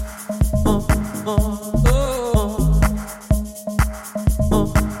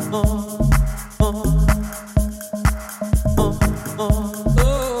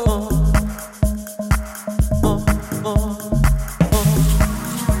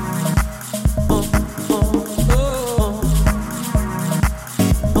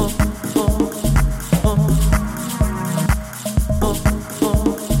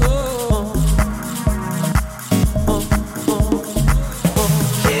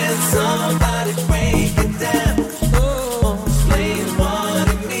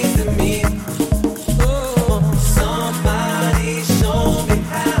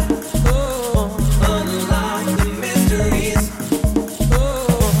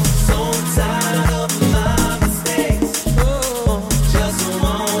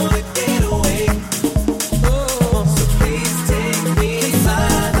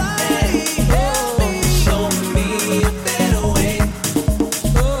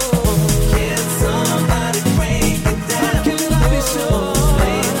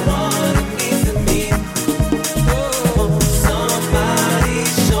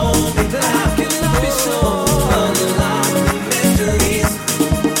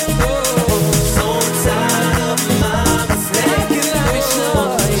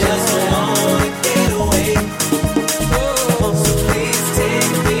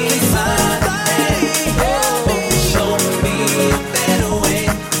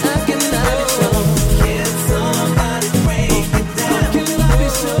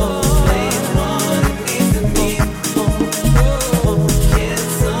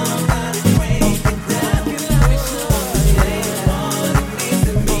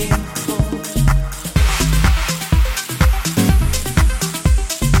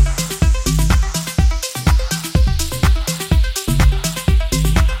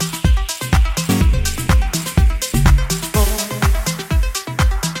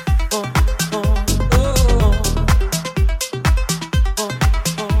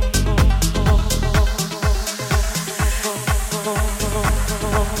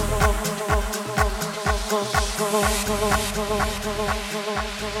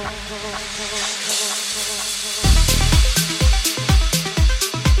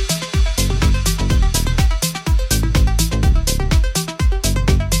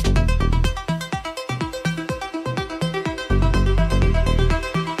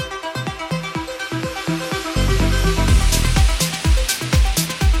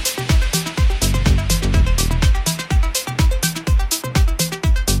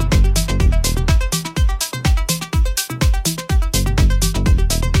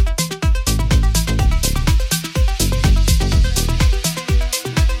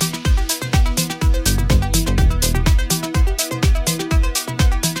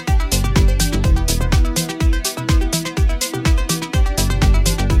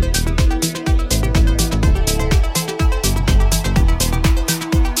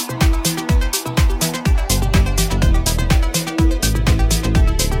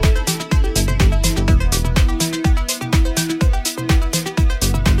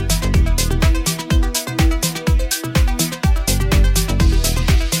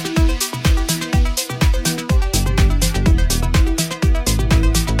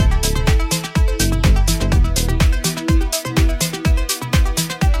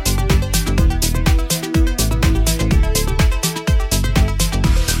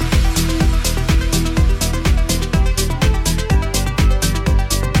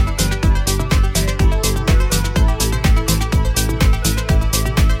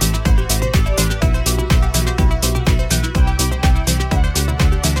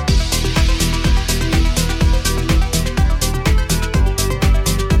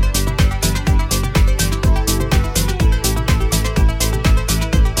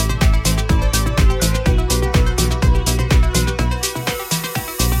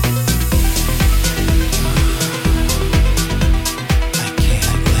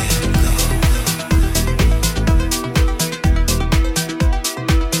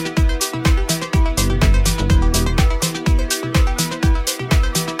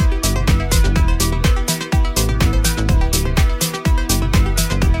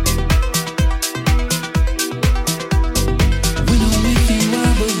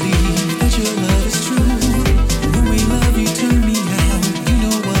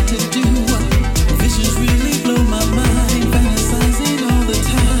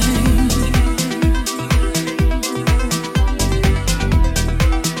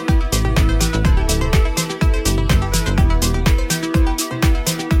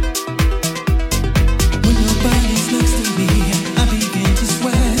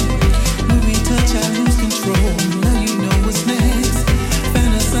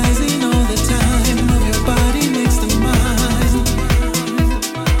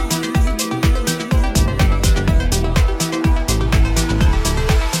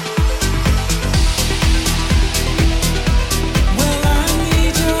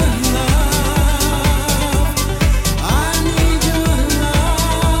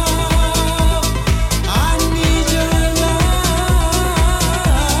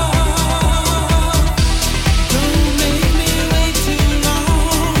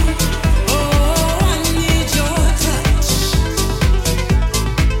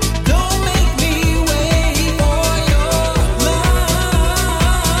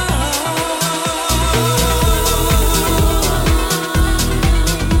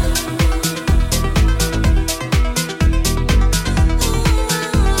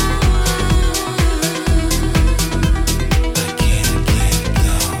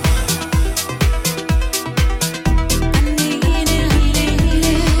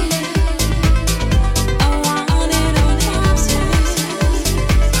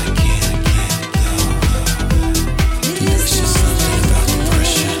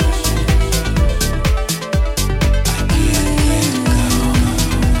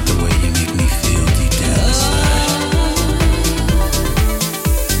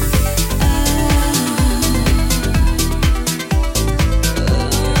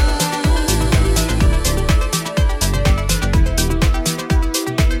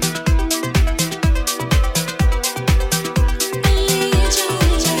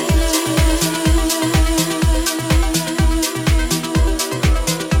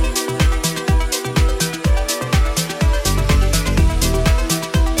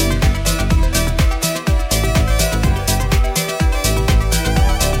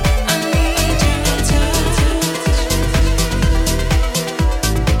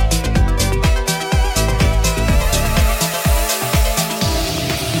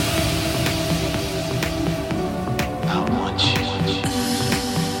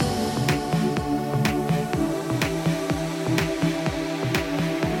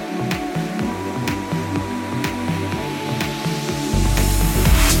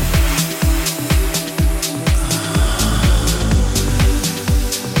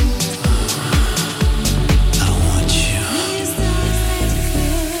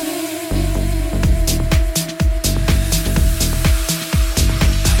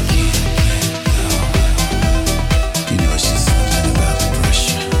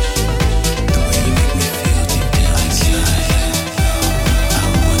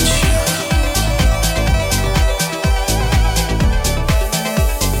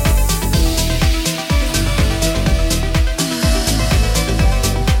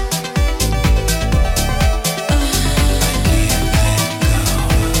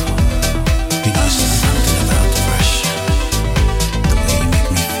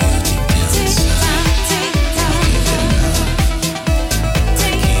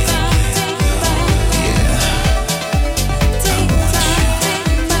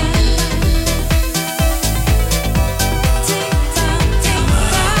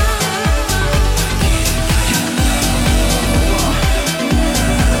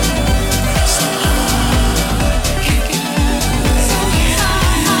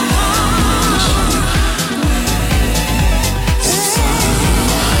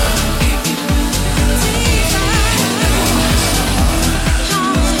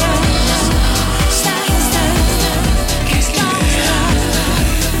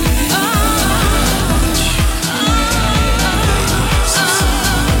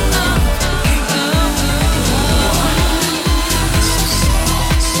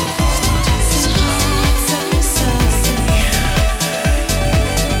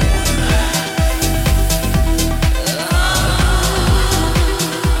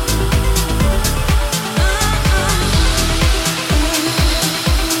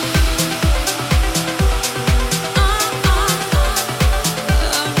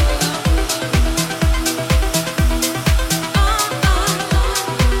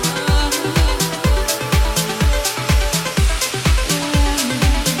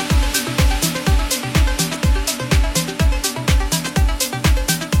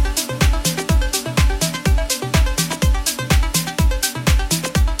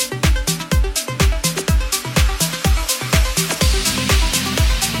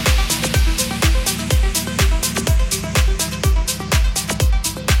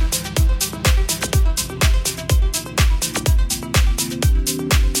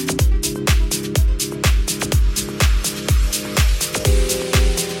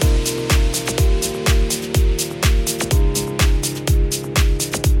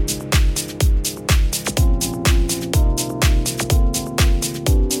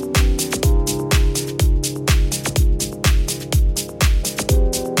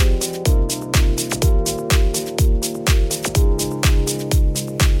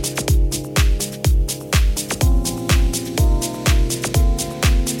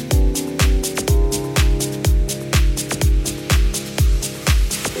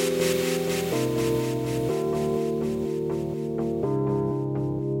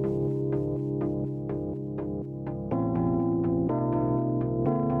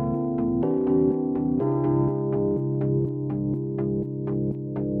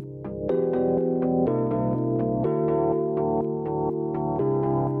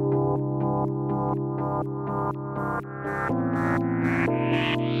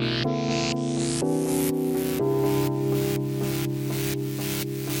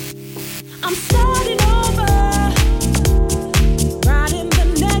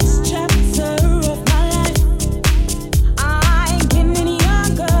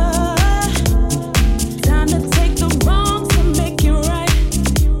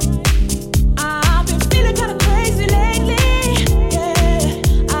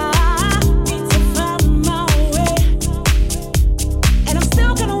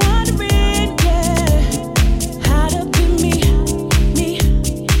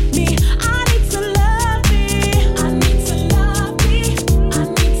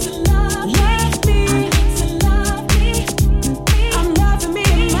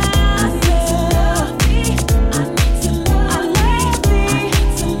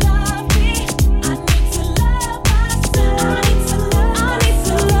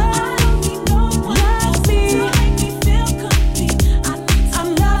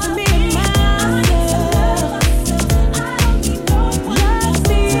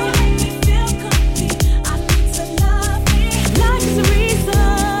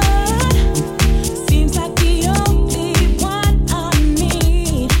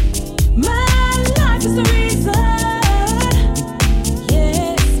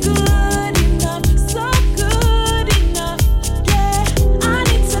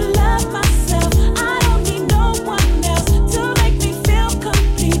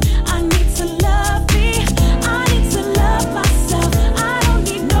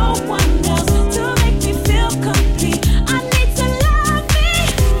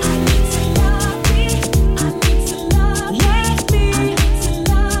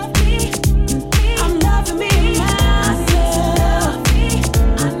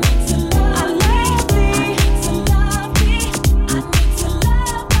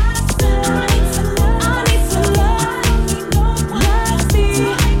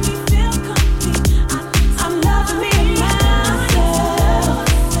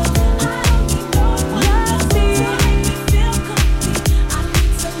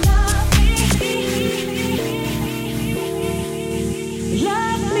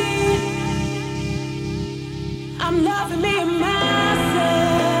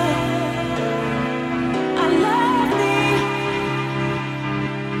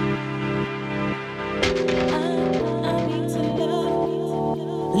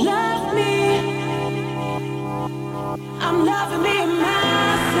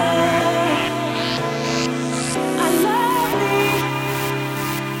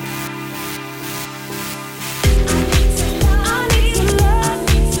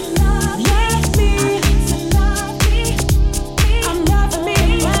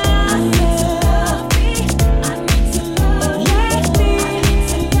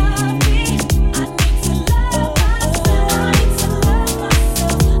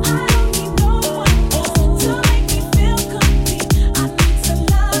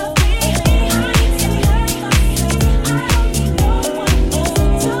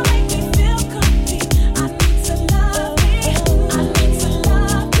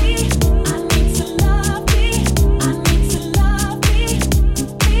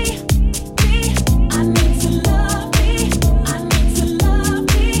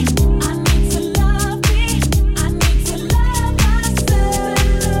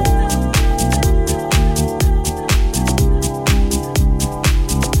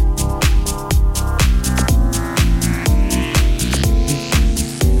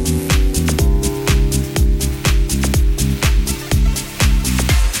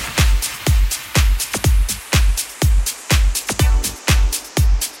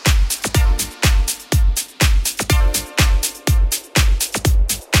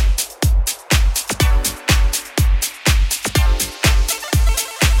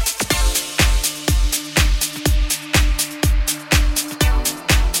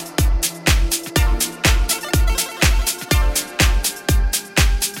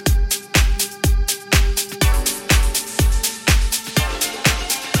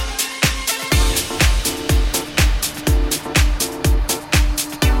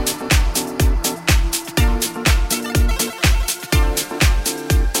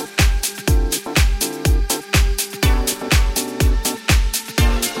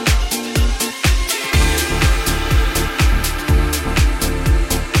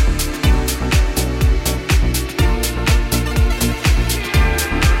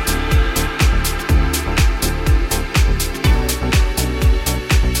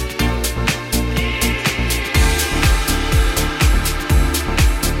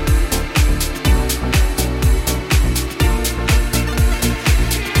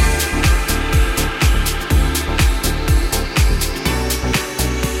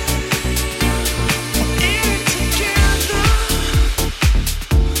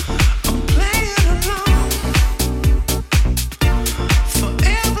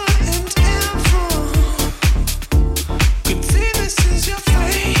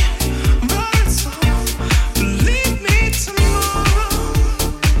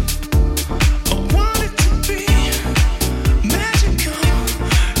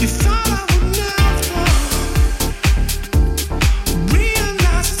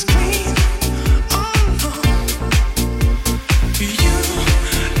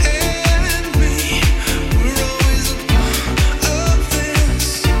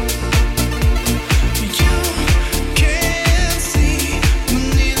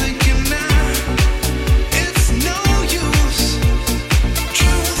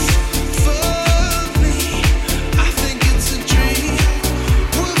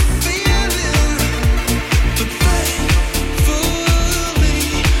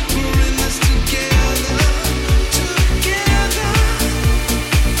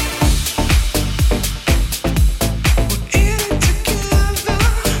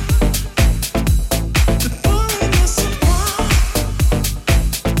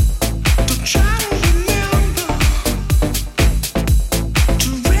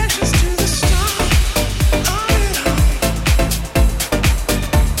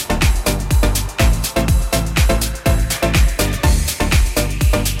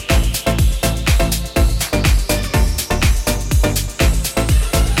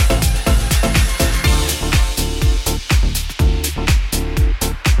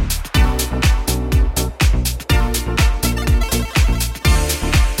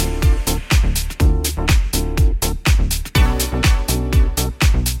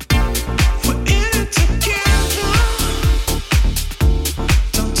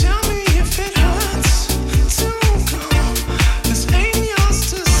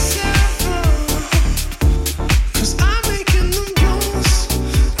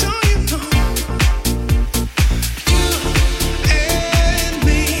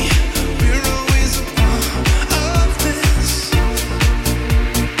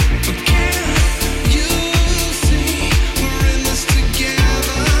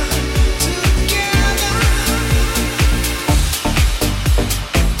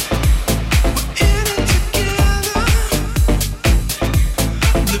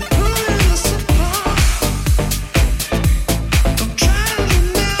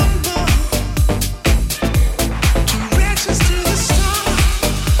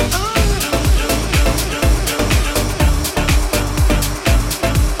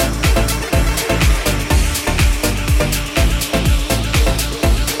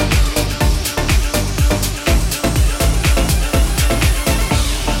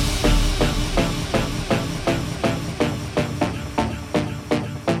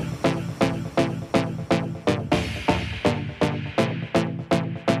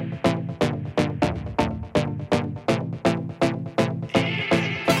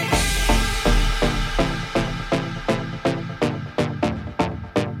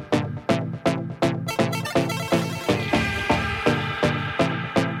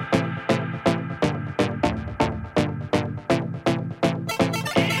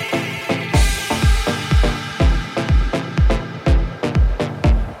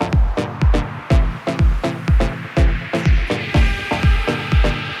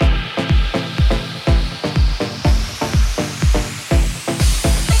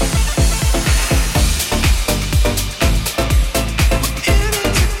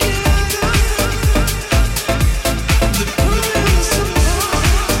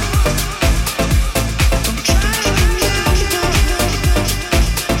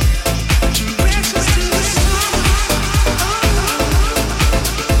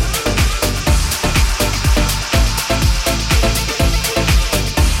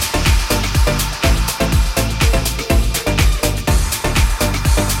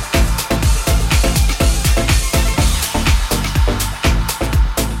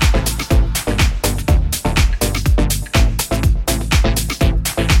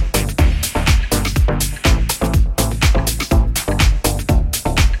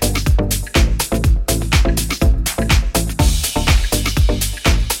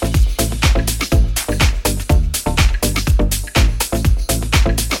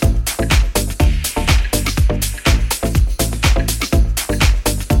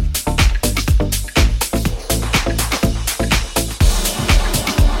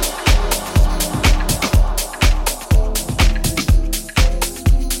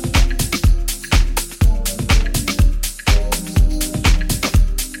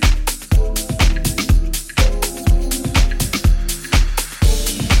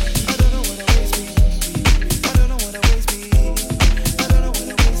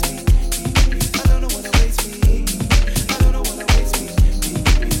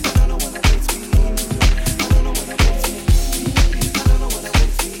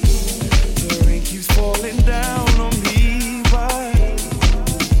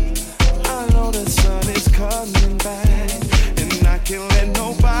 Can't let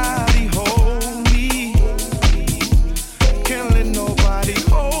nobody hold me. Can't let nobody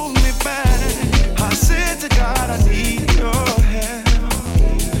hold me back. I said to God, I need your help.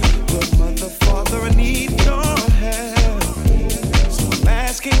 But Mother, Father, I need your help. So I'm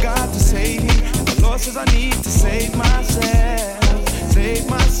asking God to save me. And the Lord says I need to save myself. Save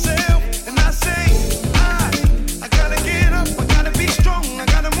myself. And I say, I gotta get up. I gotta be strong. I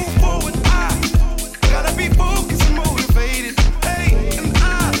gotta move forward. I gotta be focused and motivated. Hey, and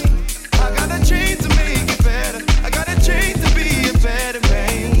I gotta change to make it better. I gotta change to be a better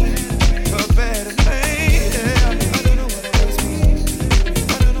man. A better man. Yeah. I don't know what awaits me.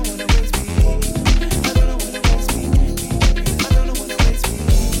 I don't know what awaits me. I don't know what awaits me. I don't know what awaits me.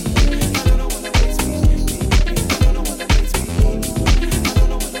 I don't know what awaits me. I don't know what awaits me. I don't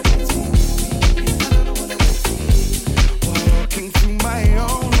know what awaits me. I don't know what awaits me. Walking through my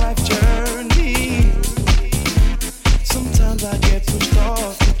own life journey, sometimes I get pushed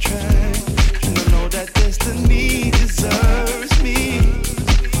off the track, and I know that destiny deserves me.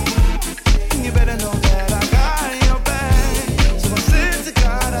 You better know that I got your back. So I said to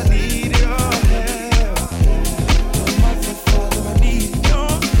God, I need your help. Oh, Mother, Father, I need your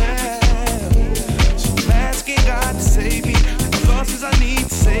help. So I'm asking God to save me. The Lord says I need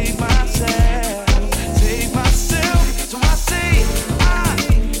to save myself. Save myself. So I say,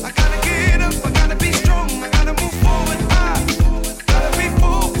 I gotta get up. I gotta be strong. I gotta move forward. I gotta be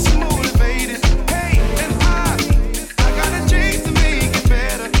focused and motivated. Hey, and I gotta change to make it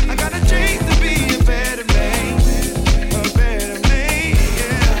better. I gotta change to be a better man. A better man,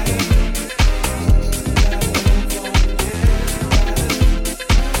 yeah.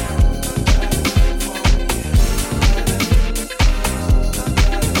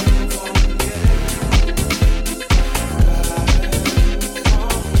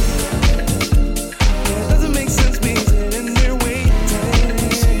 It doesn't make sense me sitting there waiting.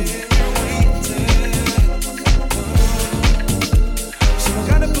 So I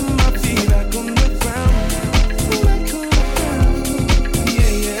gotta put my feet back on the ground.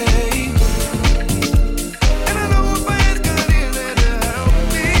 Yeah, yeah. And I know if I ask God, He'll let it help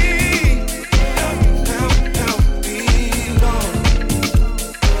me. Help me, Lord.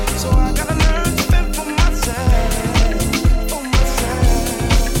 So I gotta learn to fend for myself. For myself.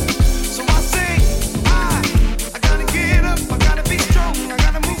 So I say, I gotta get up, I gotta be strong, I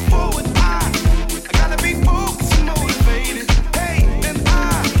gotta move forward. I gotta be focused and motivated. Hey, and I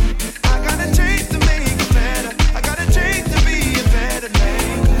gotta change to make it better. I gotta change to be a better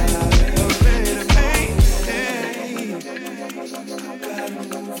man. A better man. Hey. I gotta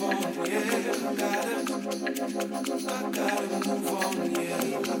move on, yeah. I gotta move on, yeah. I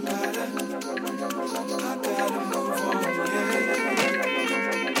gotta move on, yeah.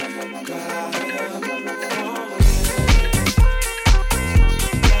 Gotta move on.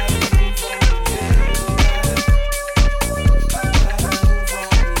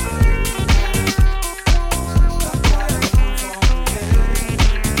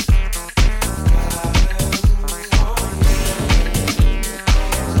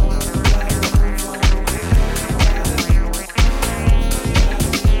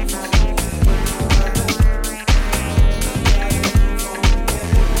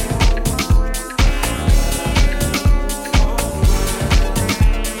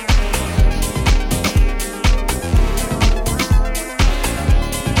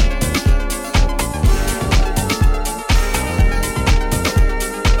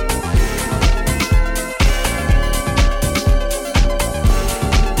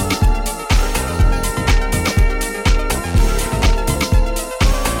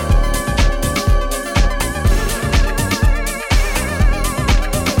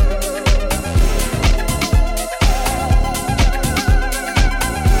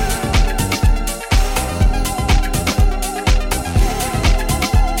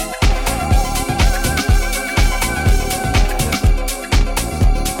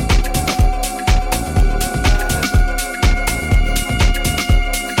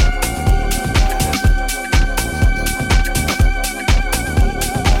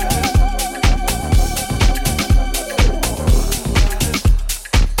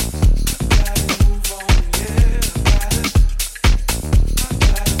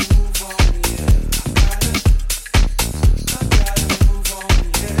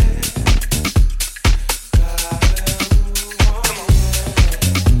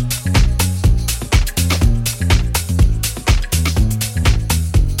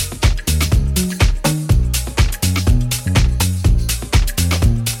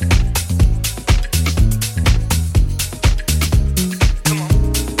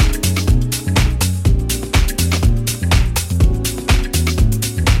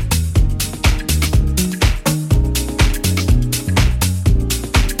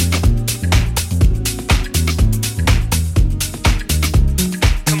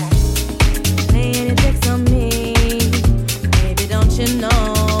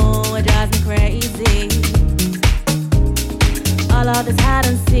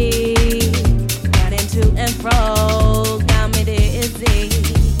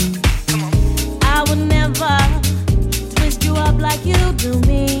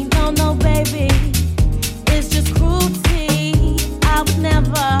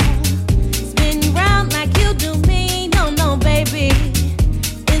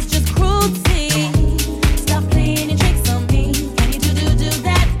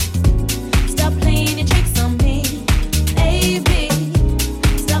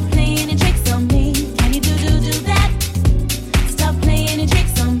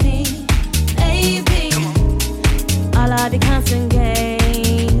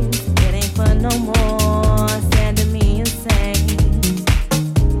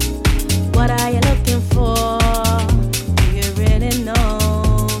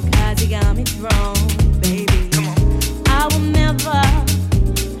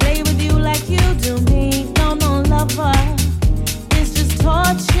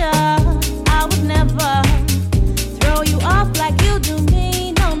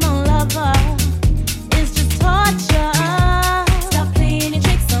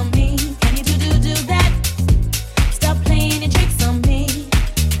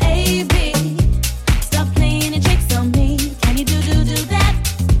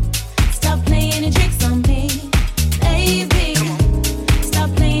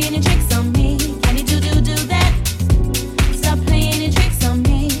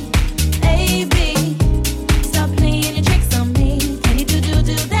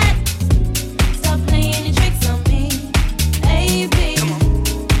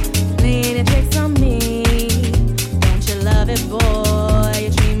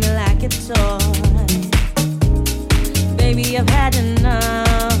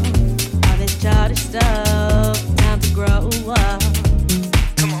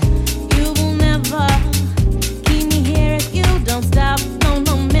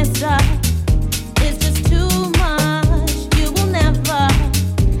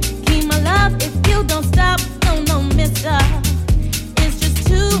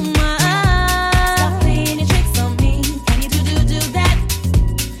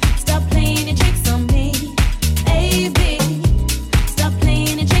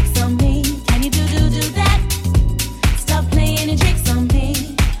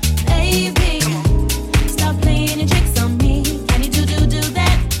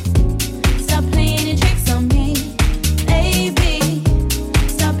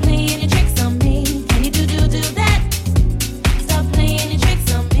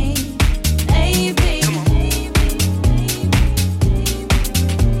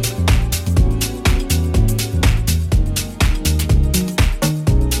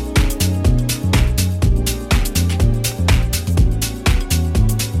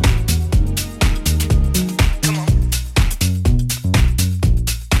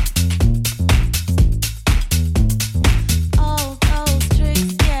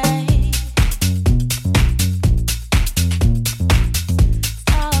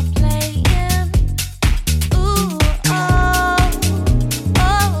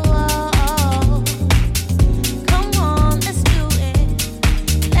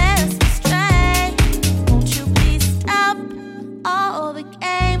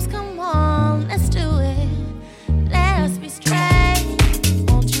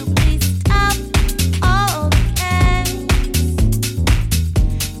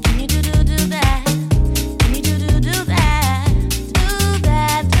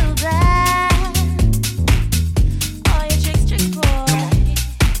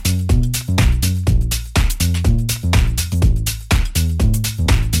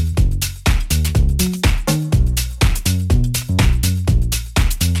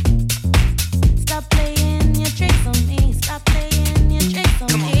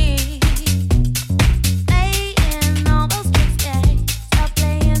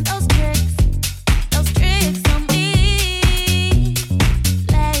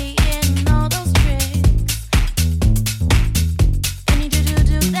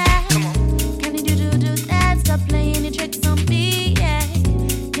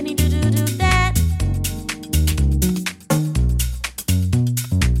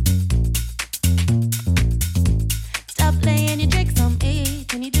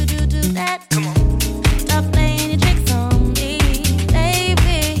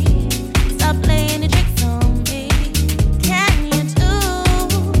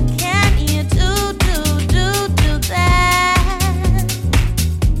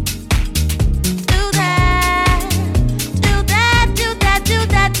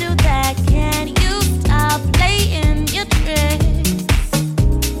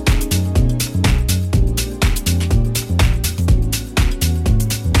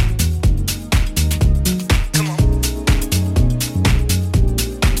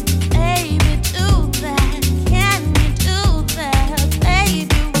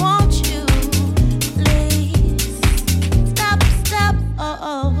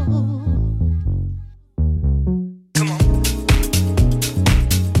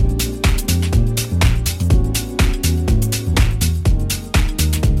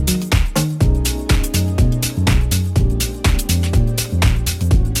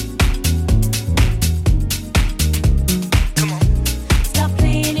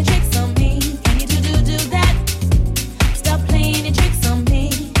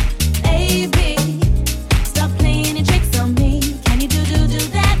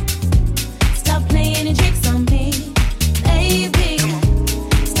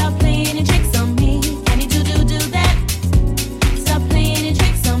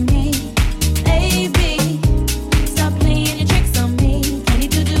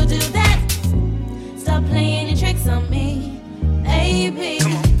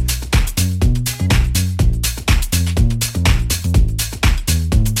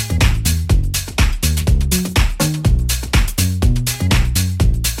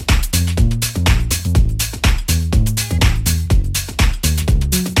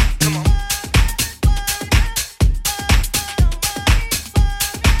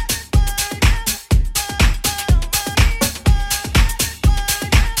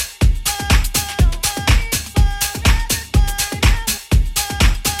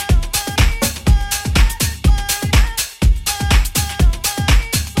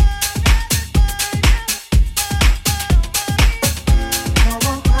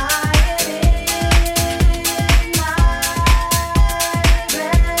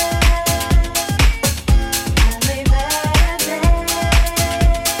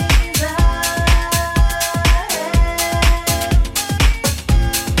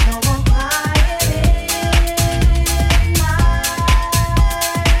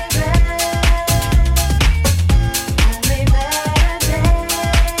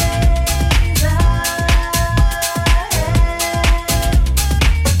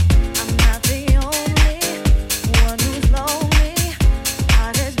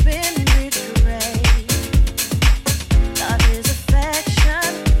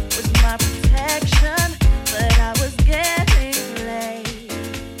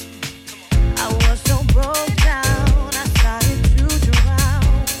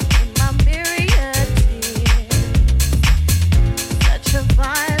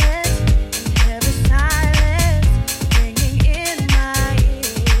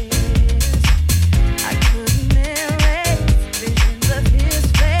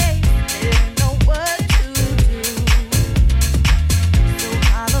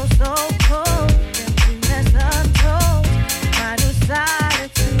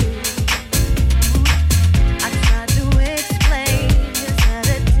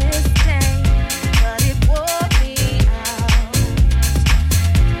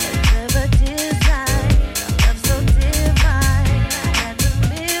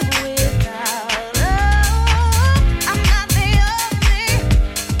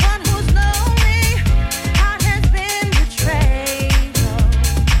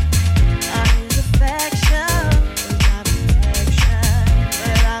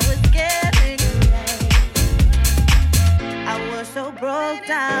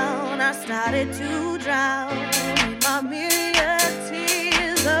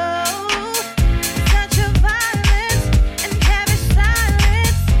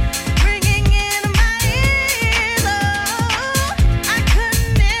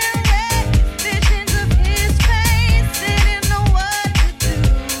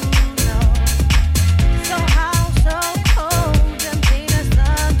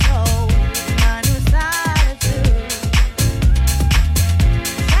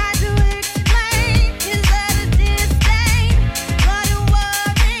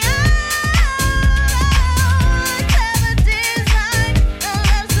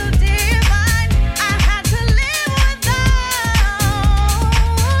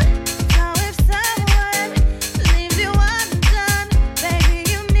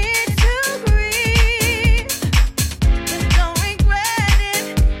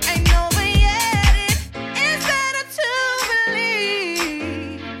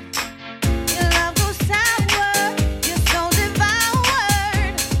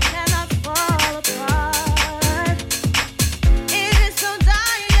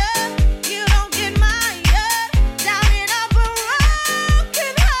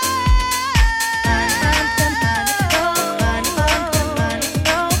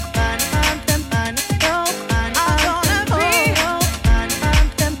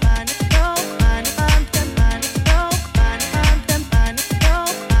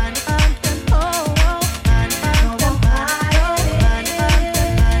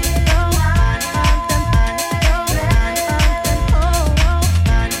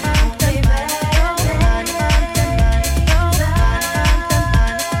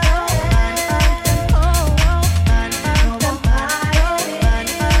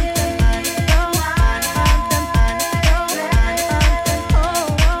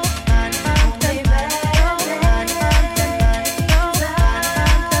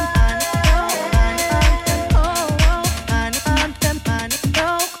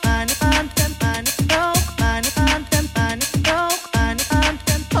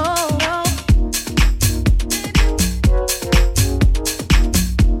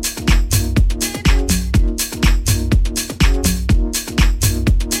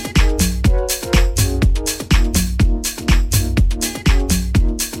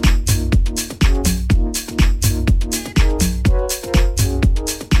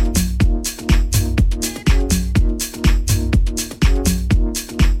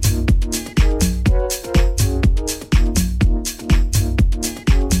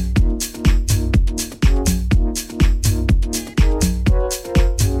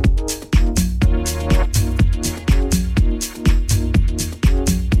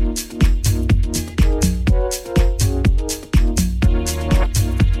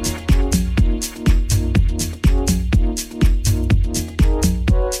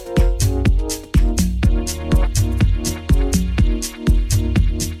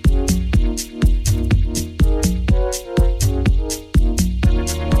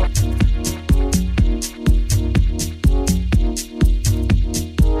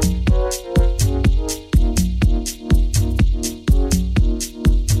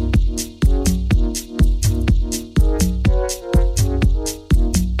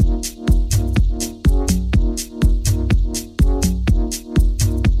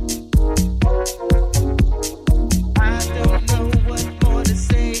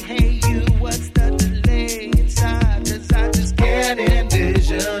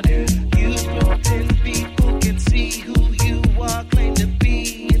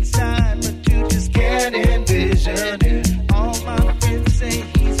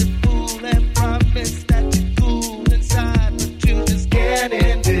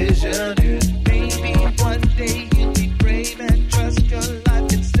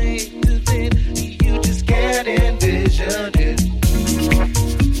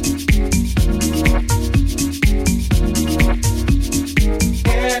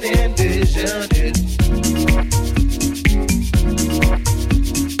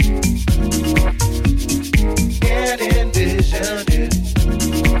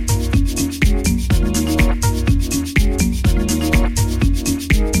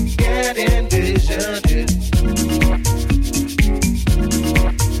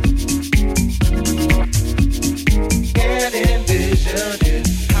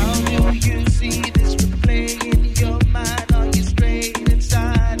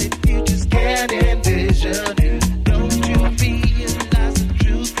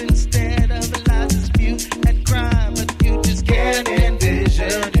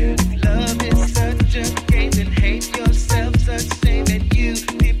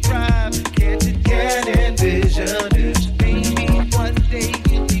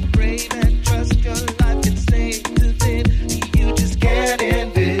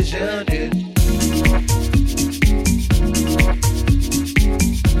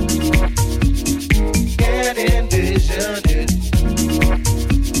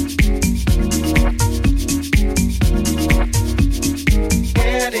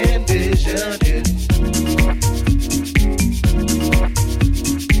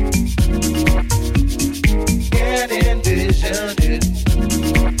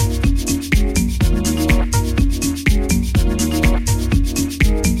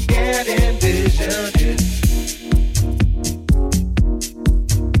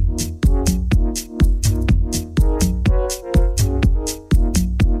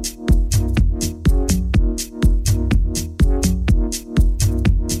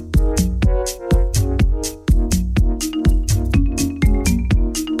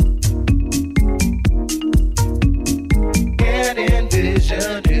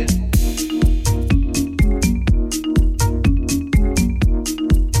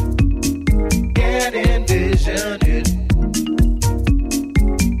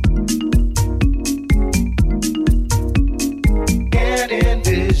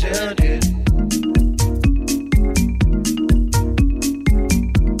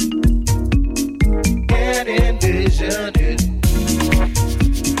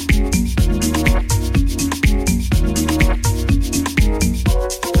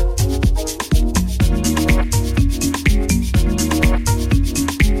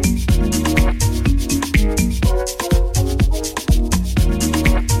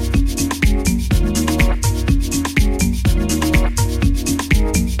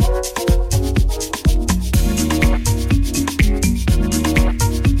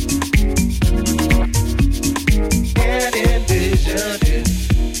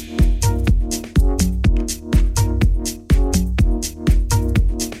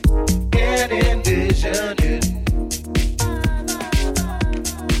 Get envisioned.